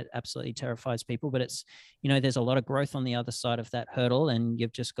something that absolutely terrifies people, but it's, you know, there's a lot of growth on the other side of that hurdle, and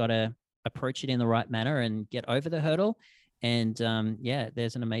you've just got to approach it in the right manner and get over the hurdle. And yeah,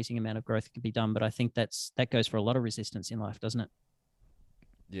 there's an amazing amount of growth that can be done. But I think that goes for a lot of resistance in life, doesn't it?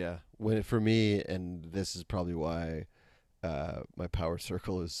 Yeah. When for me, and this is probably why my power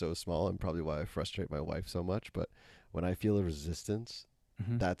circle is so small, and probably why I frustrate my wife so much. But when I feel a resistance,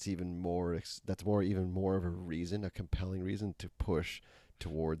 Mm-hmm. that's even more. Even more of a reason, a compelling reason to push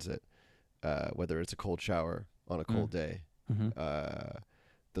towards it. Whether it's a cold shower on a cold day, Mm-hmm.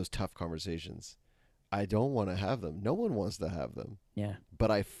 those tough conversations. I don't want to have them. No one wants to have them. Yeah.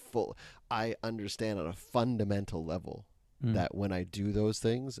 But I understand on a fundamental level Mm. that when I do those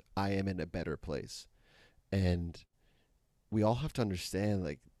things, I am in a better place. And we all have to understand,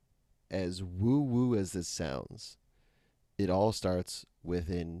 like, as woo woo as this sounds, it all starts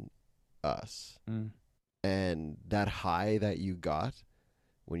within us. Mm. And that high that you got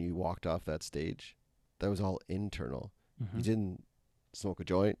when you walked off that stage, that was all internal. Mm-hmm. You didn't smoke a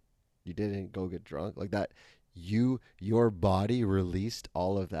joint. You didn't go get drunk like that. Your body released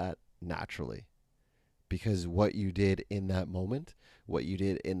all of that naturally, because what you did in that moment, what you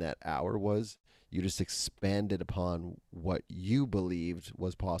did in that hour, was you just expanded upon what you believed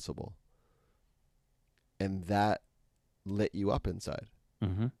was possible, and that lit you up inside.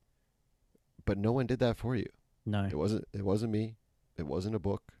 Mm-hmm. But no one did that for you. No. It wasn't me. It wasn't a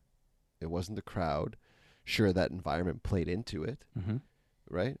book. It wasn't the crowd. Sure, that environment played into it. Mm-hmm.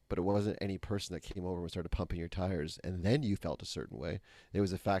 Right? But it wasn't any person that came over and started pumping your tires and then you felt a certain way. It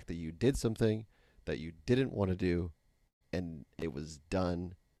was the fact that you did something that you didn't want to do, and it was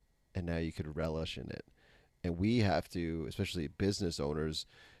done, and now you could relish in it. And we have to, especially business owners,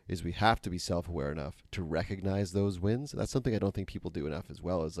 is we have to be self-aware enough to recognize those wins. That's something I don't think people do enough as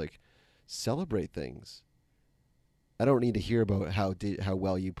well, is like celebrate things. I don't need to hear about how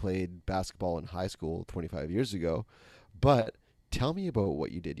well you played basketball in high school 25 years ago, but tell me about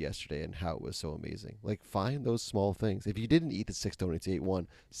what you did yesterday and how it was so amazing. Like, find those small things. If you didn't eat the 6 donuts, you ate one,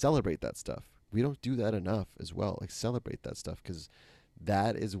 celebrate that stuff. We don't do that enough as well. Like, celebrate that stuff, because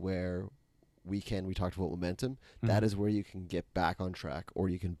that is where we talked about momentum. That is where you can get back on track, or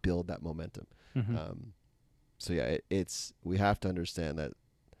you can build that momentum. So yeah, we have to understand that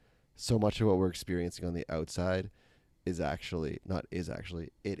so much of what we're experiencing on the outside it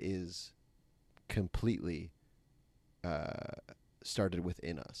is completely started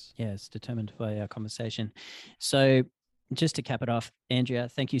within us. Yeah, it's determined by our conversation. So just to cap it off, Andrea,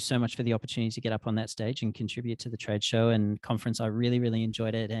 thank you so much for the opportunity to get up on that stage and contribute to the trade show and conference. I really, really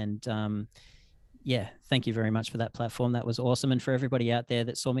enjoyed it. And yeah, thank you very much for that platform. That was awesome. And for everybody out there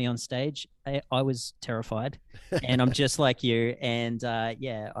that saw me on stage, I was terrified, and I'm just like you. And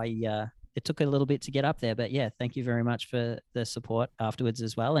it took a little bit to get up there, but yeah, thank you very much for the support afterwards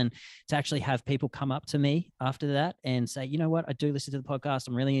as well. And to actually have people come up to me after that and say, you know what, I do listen to the podcast,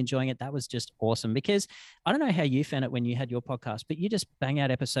 I'm really enjoying it. That was just awesome, because I don't know how you found it when you had your podcast, but you just bang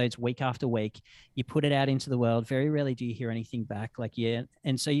out episodes week after week. You put it out into the world. Very rarely do you hear anything back.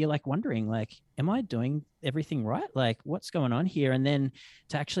 And so you're like wondering, like, am I doing everything right? Like, what's going on here? And then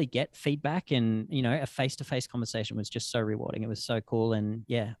to actually get feedback and, a face-to-face conversation was just so rewarding. It was so cool. And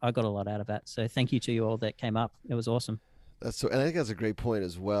yeah, I got a lot out of that. So thank you to you all that came up. It was awesome. And I think that's a great point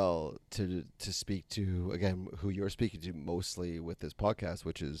as well to speak to, again, who you're speaking to mostly with this podcast,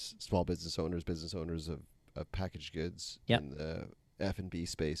 which is small business owners of packaged goods in the F&B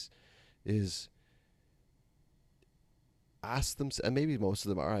space, is ask them, and maybe most of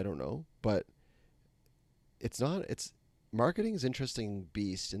them are, I don't know, but marketing is an interesting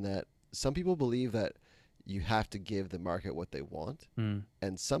beast in that some people believe that you have to give the market what they want,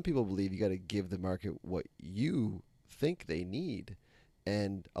 and some people believe you got to give the market what you think they need.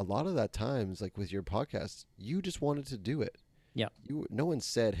 And a lot of that times, like with your podcast, you just wanted to do it. Yeah. No one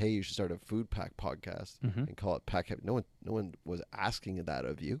said, "Hey, you should start a food pack podcast and call it Pack Heavy." No one was asking that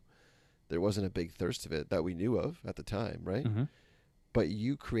of you. There wasn't a big thirst of it that we knew of at the time, right? But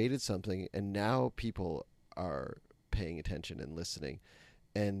you created something, and now people are paying attention and listening,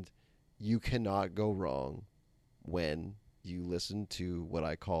 and you cannot go wrong when you listen to what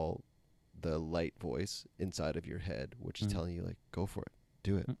I call the light voice inside of your head, which is telling you, like, go for it,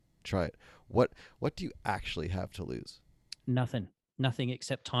 do it, try it. What do you actually have to lose? Nothing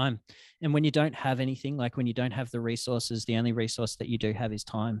except time. And when you don't have anything, like when you don't have the resources, the only resource that you do have is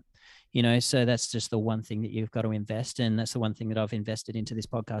time, so that's just the one thing that you've got to invest in. That's the one thing that I've invested into this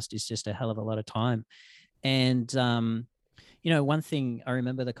podcast, is just a hell of a lot of time. And one thing, I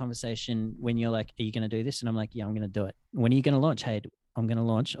remember the conversation when you're like, are you going to do this? And I'm like, yeah, I'm going to do it. When are you going to launch? Hey, I'm going to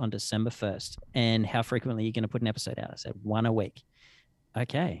launch on December 1st. And how frequently are you going to put an episode out? I said, one a week.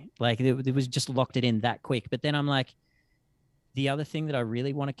 Okay. Like, it was just locked it in that quick. But then I'm like, the other thing that I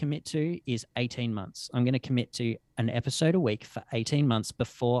really want to commit to is 18 months. I'm going to commit to an episode a week for 18 months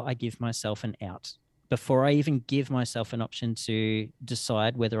before I give myself an out, before I even give myself an option to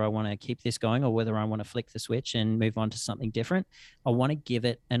decide whether I want to keep this going or whether I want to flick the switch and move on to something different. I want to give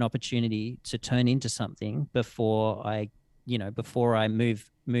it an opportunity to turn into something before I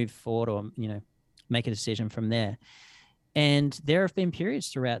move forward or, make a decision from there. And there have been periods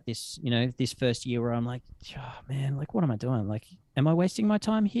throughout this, this first year where I'm like, oh, man, like, what am I doing? Like, am I wasting my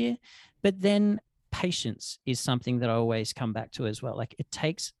time here? But then patience is something that I always come back to as well. Like, it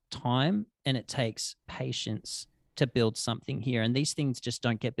takes time and it takes patience to build something here. And these things just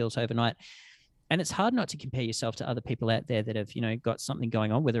don't get built overnight. And it's hard not to compare yourself to other people out there that have, got something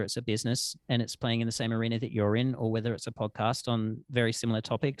going on, whether it's a business and it's playing in the same arena that you're in, or whether it's a podcast on very similar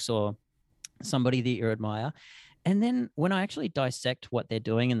topics, or somebody that you admire. And then when I actually dissect what they're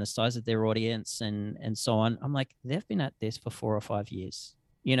doing and the size of their audience and so on, I'm like, they've been at this for 4 or 5 years.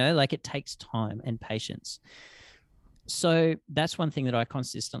 Like, it takes time and patience. So that's one thing that I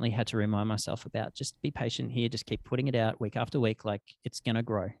consistently had to remind myself about. Just be patient here. Just keep putting it out week after week. Like, it's going to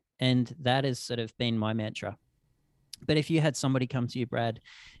grow. And that has sort of been my mantra. But if you had somebody come to you, Brad,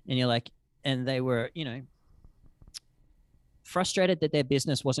 and you're like, and they were, frustrated that their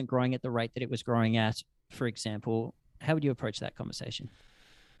business wasn't growing at the rate that it was growing at, for example, how would you approach that conversation?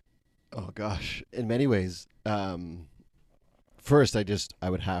 Oh gosh, in many ways. First, I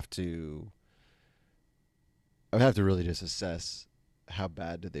would have to really just assess how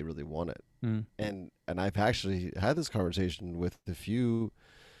bad did they really want it. And I've actually had this conversation with a few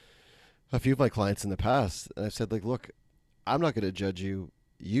a few of my clients in the past, and I've said, like, look, I'm not going to judge you.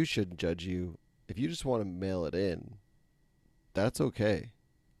 You shouldn't judge you. If you just want to mail it in, that's okay,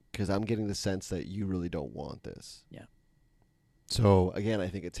 because I'm getting the sense that you really don't want this. Yeah. So again, I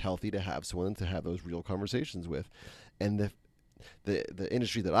think it's healthy to have someone to have those real conversations with, and the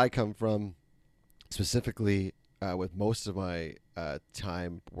industry that I come from, specifically with most of my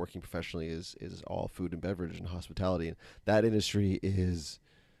time working professionally, is all food and beverage and hospitality, and that industry is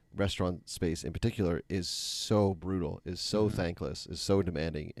restaurant space in particular is so brutal, is so thankless, is so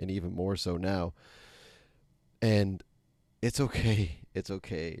demanding, and even more so now. And it's okay. It's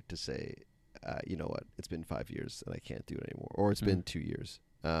okay to say, you know what, it's been 5 years and I can't do it anymore, or it's been 2 years.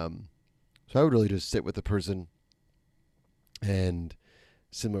 So I would really just sit with the person, and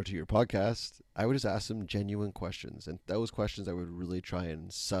similar to your podcast, I would just ask them genuine questions. And those questions, I would really try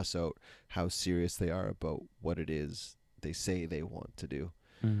and suss out how serious they are about what it is they say they want to do.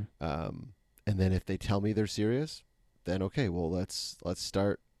 And then if they tell me they're serious, then okay, well, let's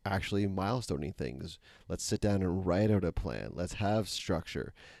start actually milestoning things. Let's sit down and write out a plan. Let's have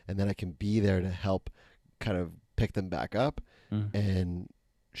structure. And then I can be there to help kind of pick them back up and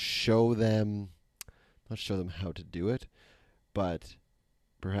show them, not show them how to do it, but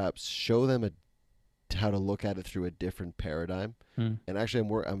perhaps show them how to look at it through a different paradigm. And actually,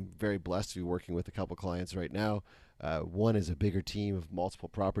 I'm very blessed to be working with a couple clients right now. One is a bigger team of multiple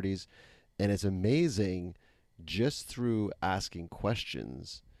properties, and it's amazing just through asking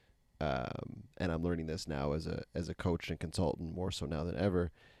questions. And I'm learning this now as a coach and consultant, more so now than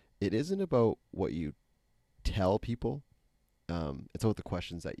ever. It isn't about what you tell people. It's about the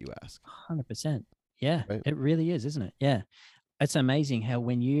questions that you ask. 100%. Yeah, right? It really is, isn't it? Yeah. It's amazing how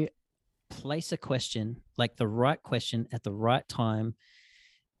when you place a question, like the right question at the right time,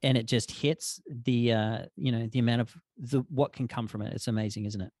 and it just hits the the amount of what can come from it. It's amazing,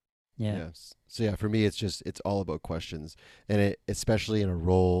 isn't it? Yeah. Yes. So yeah, for me, it's all about questions, and especially in a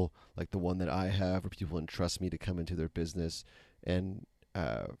role like the one that I have, where people entrust me to come into their business and,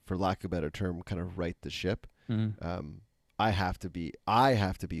 for lack of a better term, kind of right the ship. I have to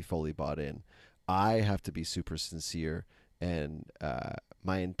be fully bought in. I have to be super sincere, and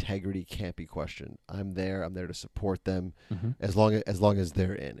my integrity can't be questioned. I'm there to support them as long as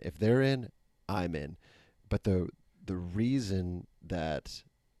they're in. If they're in, I'm in. But the reason that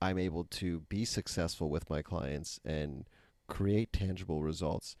I'm able to be successful with my clients and create tangible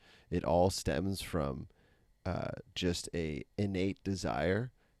results, it all stems from just a innate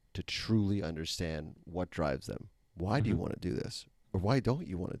desire to truly understand what drives them. Why do you want to do this? Or why don't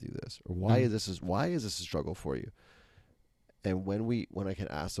you want to do this? Or why is this a struggle for you? And when I can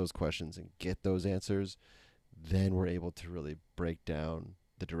ask those questions and get those answers, then we're able to really break down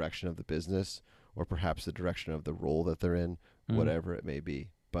the direction of the business, or perhaps the direction of the role that they're in, whatever it may be.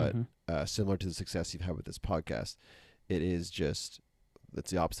 But similar to the success you've had with this podcast, it's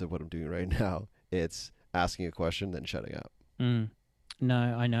the opposite of what I'm doing right now. It's asking a question, then shutting up. No,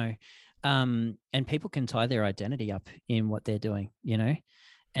 I know. And people can tie their identity up in what they're doing,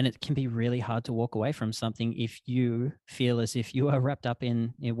 and it can be really hard to walk away from something if you feel as if you are wrapped up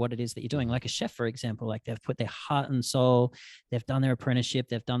in what it is that you're doing. Like a chef, for example, like they've put their heart and soul, they've done their apprenticeship,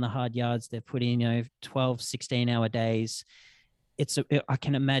 they've done the hard yards, they've put in 12, 16-hour days. I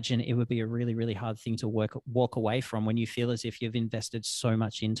can imagine it would be a really, really hard thing to walk away from when you feel as if you've invested so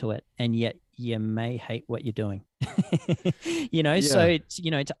much into it, and yet you may hate what you're doing. So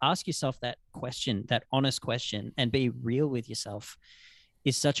to ask yourself that question, that honest question, and be real with yourself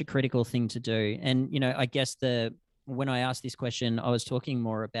is such a critical thing to do. And I guess when I asked this question, I was talking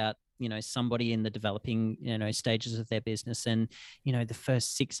more about somebody in the developing stages of their business, and the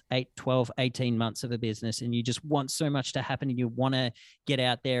first 6, 8, 12, 18 months of a business, and you just want so much to happen, and you want to get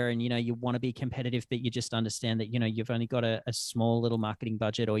out there, and you want to be competitive, but you just understand that you've only got a small little marketing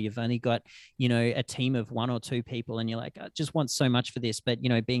budget, or you've only got a team of 1 or 2 people, and you're like, I just want so much for this. But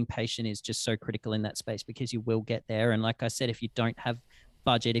being patient is just so critical in that space, because you will get there. And like I said, if you don't have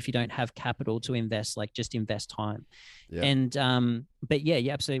budget, if you don't have capital to invest, like just invest time. And but yeah,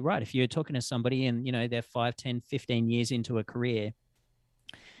 you're absolutely right. If you're talking to somebody and they're 5, 10, 15 years into a career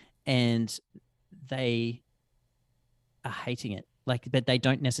and they are hating it, but they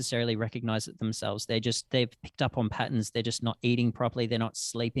don't necessarily recognize it themselves, they've picked up on patterns, they're just not eating properly, they're not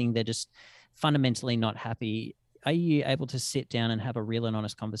sleeping, they're just fundamentally not happy. are you able to sit down and have a real and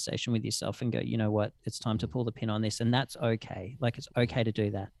honest conversation with yourself and go, you know what, it's time to pull the pin on this? And that's okay. Like, it's okay to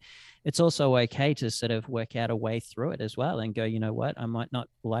do that. It's also okay to sort of work out a way through it as well and go, you know what, I might not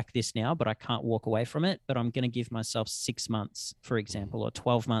like this now, but I can't walk away from it. But I'm going to give myself 6 months, for example, or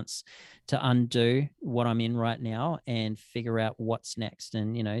 12 months to undo what I'm in right now and figure out what's next.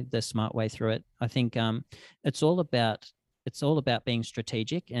 And, you know, the smart way through it. I think it's all about being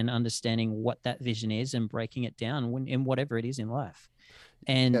strategic and understanding what that vision is and breaking it down in whatever it is in life.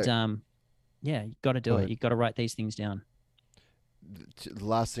 And yeah, you got to do it. You got to write these things down. The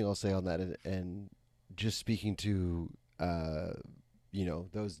last thing I'll say on that, and just speaking to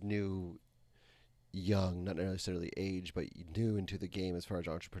those new, young, not necessarily age, but new into the game as far as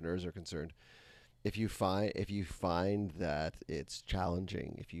entrepreneurs are concerned. If you find that it's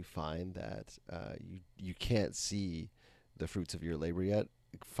challenging, if you find that you can't see the fruits of your labor yet,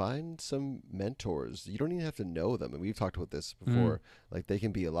 find some mentors. You don't even have to know them, and we've talked about this before. Like, they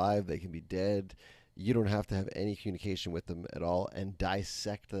can be alive, they can be dead. You don't have to have any communication with them at all, and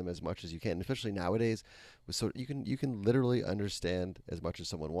dissect them as much as you can. Especially nowadays, so you can literally understand as much as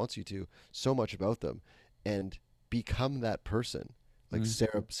someone wants you to, so much about them, and become that person. Like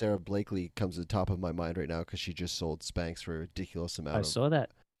Sarah Blakely comes to the top of my mind right now because she just sold Spanx for a ridiculous amount. I saw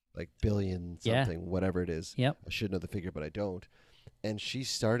that. Like billion something, whatever it is. Yep. I should know the figure, but I don't. And she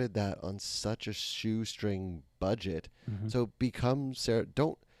started that on such a shoestring budget. So become Sarah.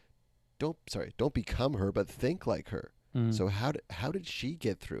 Don't become her, but think like her. So how did she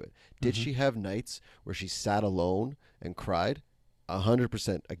get through it? Did she have nights where she sat alone and cried?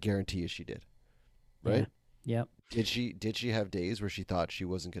 100%, I guarantee you she did. Right? Yeah. Yep. Did she have days where she thought she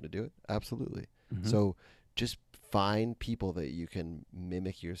wasn't going to do it? Absolutely. So just find people that you can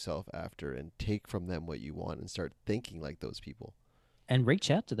mimic yourself after and take from them what you want and start thinking like those people. And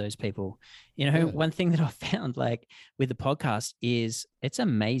reach out to those people. You know, one thing that I found, like, with the podcast is it's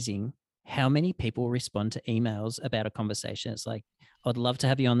amazing how many people respond to emails about a conversation. It's like, I'd love to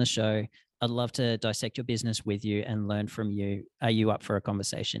have you on the show. I'd love to dissect your business with you and learn from you. Are you up for a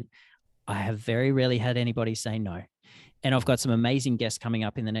conversation? I have very rarely had anybody say no. And I've got some amazing guests coming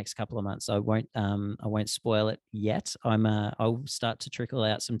up in the next couple of months. I won't spoil it yet. I'll start to trickle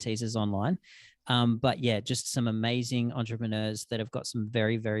out some teasers online. But yeah, just some amazing entrepreneurs that have got some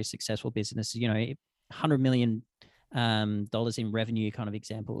very, very successful businesses, you know, $100 million in revenue kind of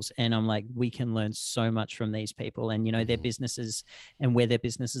examples. And I'm like, we can learn so much from these people. And, you know, their businesses and where their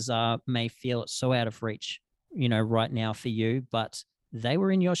businesses are may feel so out of reach, you know, right now for you, but they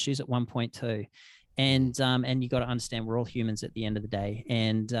were in your shoes at one point too. And you got to understand we're all humans at the end of the day.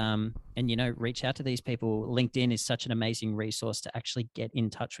 And you know, reach out to these people. LinkedIn is such an amazing resource to actually get in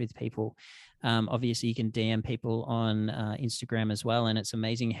touch with people. Obviously, you can DM people on Instagram as well. And it's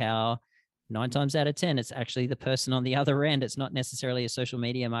amazing how 9 times out of 10, it's actually the person on the other end. It's not necessarily a social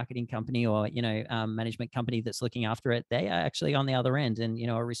media marketing company or, you know, management company that's looking after it. They are actually on the other end and, you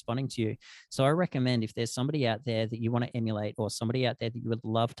know, are responding to you. So I recommend, if there's somebody out there that you want to emulate or somebody out there that you would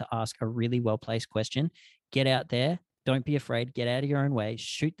love to ask a really well-placed question, get out there. Don't be afraid. Get out of your own way.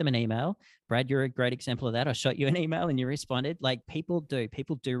 Shoot them an email. Brad, you're a great example of that. I shot you an email and you responded. Like, people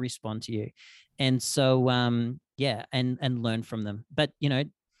do respond to you. And so, yeah, and learn from them. But, you know,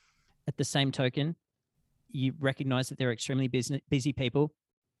 at the same token, you recognize that they're extremely busy people.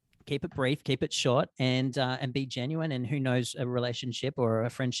 Keep it brief, keep it short, and be genuine. And who knows, a relationship or a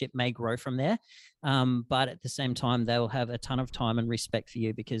friendship may grow from there. But at the same time, they'll have a ton of time and respect for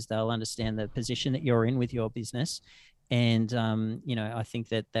you because they'll understand the position that you're in with your business. And, you know, I think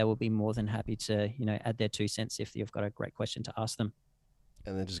that they will be more than happy to, you know, add their 2 cents if you've got a great question to ask them.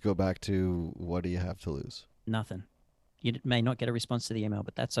 And then just go back to, what do you have to lose? Nothing. You may not get a response to the email,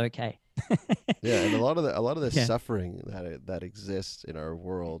 but that's okay. Yeah, and a lot of the suffering that exists in our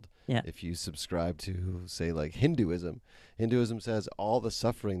world, if you subscribe to, say, like Hinduism says all the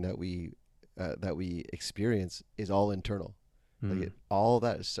suffering that we experience is all internal. Like all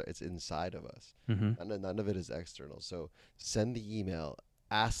that it's inside of us, and none of it is external. So send the email,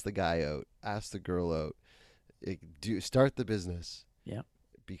 ask the guy out, ask the girl out, start the business. Yeah,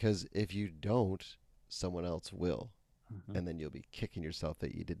 because if you don't, someone else will. And then you'll be kicking yourself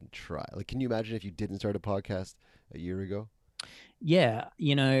that you didn't try. Like, can you imagine if you didn't start a podcast a year ago? Yeah,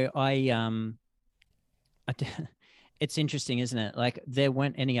 you know, it's interesting, isn't it? Like, there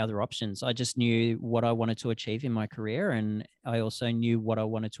weren't any other options. I just knew what I wanted to achieve in my career, and I also knew what I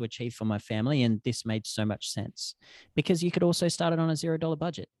wanted to achieve for my family, and this made so much sense because you could also start it on a $0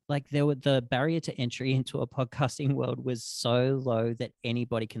 budget. Like, the barrier to entry into a podcasting world was so low that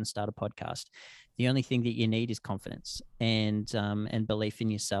anybody can start a podcast. The only thing that you need is confidence and belief in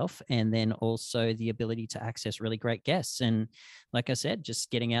yourself, and then also the ability to access really great guests. And like I said,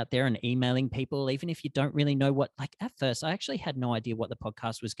 just getting out there and emailing people, even if you don't really know what, like at first, I actually had no idea what the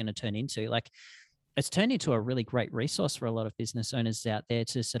podcast was going to turn into. Like, it's turned into a really great resource for a lot of business owners out there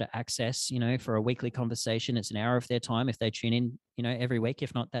to sort of access, for a weekly conversation. It's an hour of their time if they tune in, every week.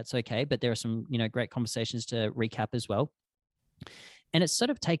 If not, that's okay. But there are some, great conversations to recap as well. And it's sort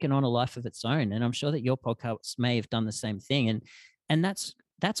of taken on a life of its own. And I'm sure that your podcast may have done the same thing. And that's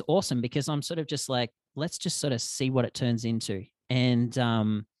awesome, because I'm sort of just like, let's just sort of see what it turns into.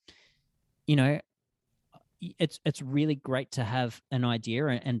 And, it's really great to have an idea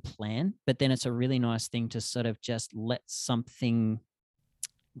and plan, but then it's a really nice thing to sort of just let something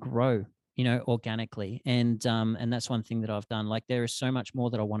grow, organically. And that's one thing that I've done. Like, there is so much more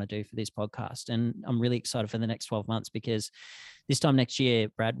that I want to do for this podcast, and I'm really excited for the next 12 months, because this time next year,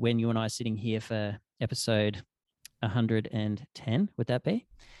 Brad, when you and I are sitting here for episode 110, would that be?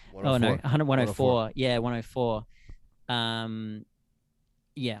 104. Oh no, 104. Yeah, 104.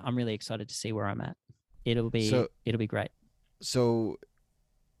 Yeah, I'm really excited to see where I'm at. It'll be great. So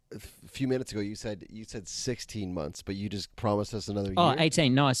a few minutes ago you said 16 months, but you just promised us another year.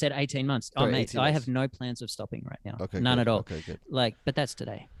 18. No, I said 18 months. Sorry, oh, mate, 18 I months. have no plans of stopping right now. Okay, none good. at all. Okay, good. But that's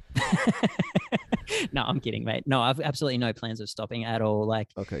today. No, I'm kidding, mate. No, I've absolutely no plans of stopping at all. Like,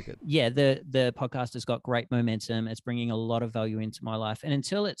 okay, good. Yeah, the podcast has got great momentum. It's bringing a lot of value into my life. And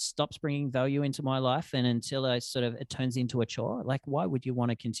until it stops bringing value into my life, and until it turns into a chore, like, why would you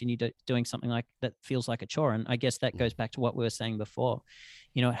want to continue doing something like that feels like a chore? And I guess that goes back to what we were saying before.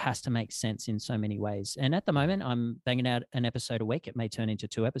 It has to make sense in so many ways. And at the moment, I'm banging out an episode a week. It may turn into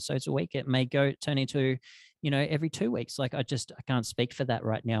 2 episodes a week. It may turn into, every 2 weeks. Like, I can't speak for that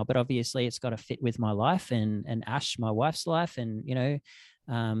right now, but obviously it's got to fit with my life and Ash, my wife's life, and,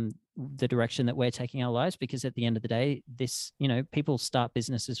 the direction that we're taking our lives. Because at the end of the day, this, people start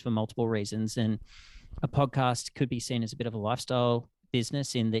businesses for multiple reasons, and a podcast could be seen as a bit of a lifestyle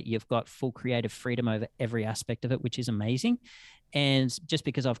business, in that you've got full creative freedom over every aspect of it, which is amazing. And just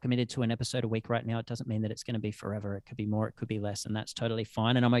because I've committed to an episode a week right now, it doesn't mean that it's going to be forever. It could be more, it could be less, and that's totally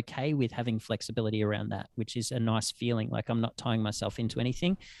fine. And I'm okay with having flexibility around that, which is a nice feeling. Like, I'm not tying myself into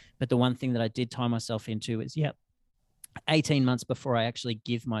anything. But the one thing that I did tie myself into is, 18 months before I actually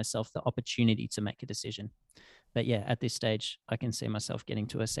give myself the opportunity to make a decision. But yeah, at this stage, I can see myself getting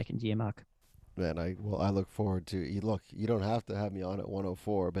to a 2nd year mark. Man, I look forward to you. Look, you don't have to have me on at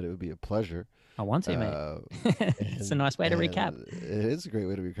 104, but it would be a pleasure. I want to, mate. It's a nice way to recap. It is a great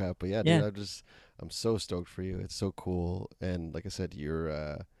way to recap. But yeah, dude, I'm so stoked for you. It's so cool. And like I said, you're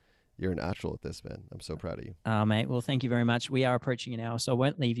a natural at this, man. I'm so proud of you. Mate, well, thank you very much. We are approaching an hour, so I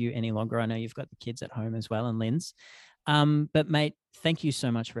won't leave you any longer. I know you've got the kids at home as well, and Lynn's. But mate, thank you so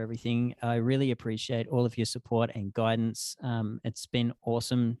much for everything. I really appreciate all of your support and guidance. It's been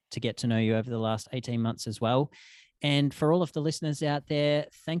awesome to get to know you over the last 18 months as well. And for all of the listeners out there,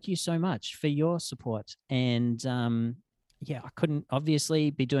 thank you so much for your support. And I couldn't obviously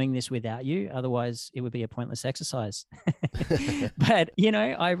be doing this without you. Otherwise, it would be a pointless exercise. But,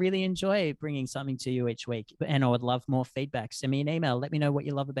 I really enjoy bringing something to you each week. And I would love more feedback. Send me an email. Let me know what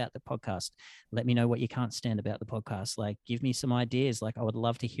you love about the podcast. Let me know what you can't stand about the podcast. Like, give me some ideas. Like, I would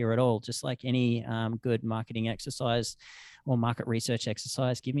love to hear it all. Just like any good marketing exercise or market research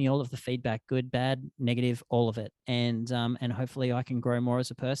exercise, give me all of the feedback, good, bad, negative, all of it. And hopefully I can grow more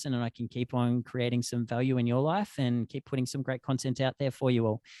as a person, and I can keep on creating some value in your life and keep putting some great content out there for you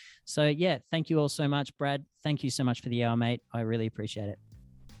all. So yeah, thank you all so much. Brad, thank you so much for the hour, mate. I really appreciate it.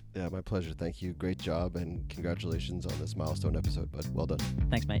 Yeah, my pleasure. Thank you. Great job, and congratulations on this milestone episode, bud. Well done.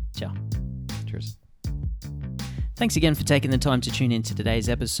 Thanks, mate. Ciao. Cheers. Thanks again for taking the time to tune into today's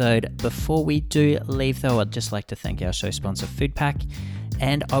episode. Before we do leave, though, I'd just like to thank our show sponsor, Foodpack.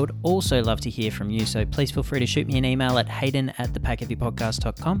 And I would also love to hear from you. So please feel free to shoot me an email at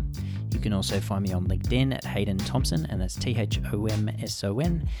hayden@thepackheavypodcast.com. You can also find me on LinkedIn at Hayden Thompson, and that's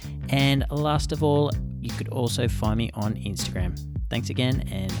THOMSON. And last of all, you could also find me on Instagram. Thanks again,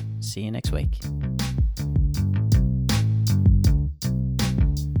 and see you next week.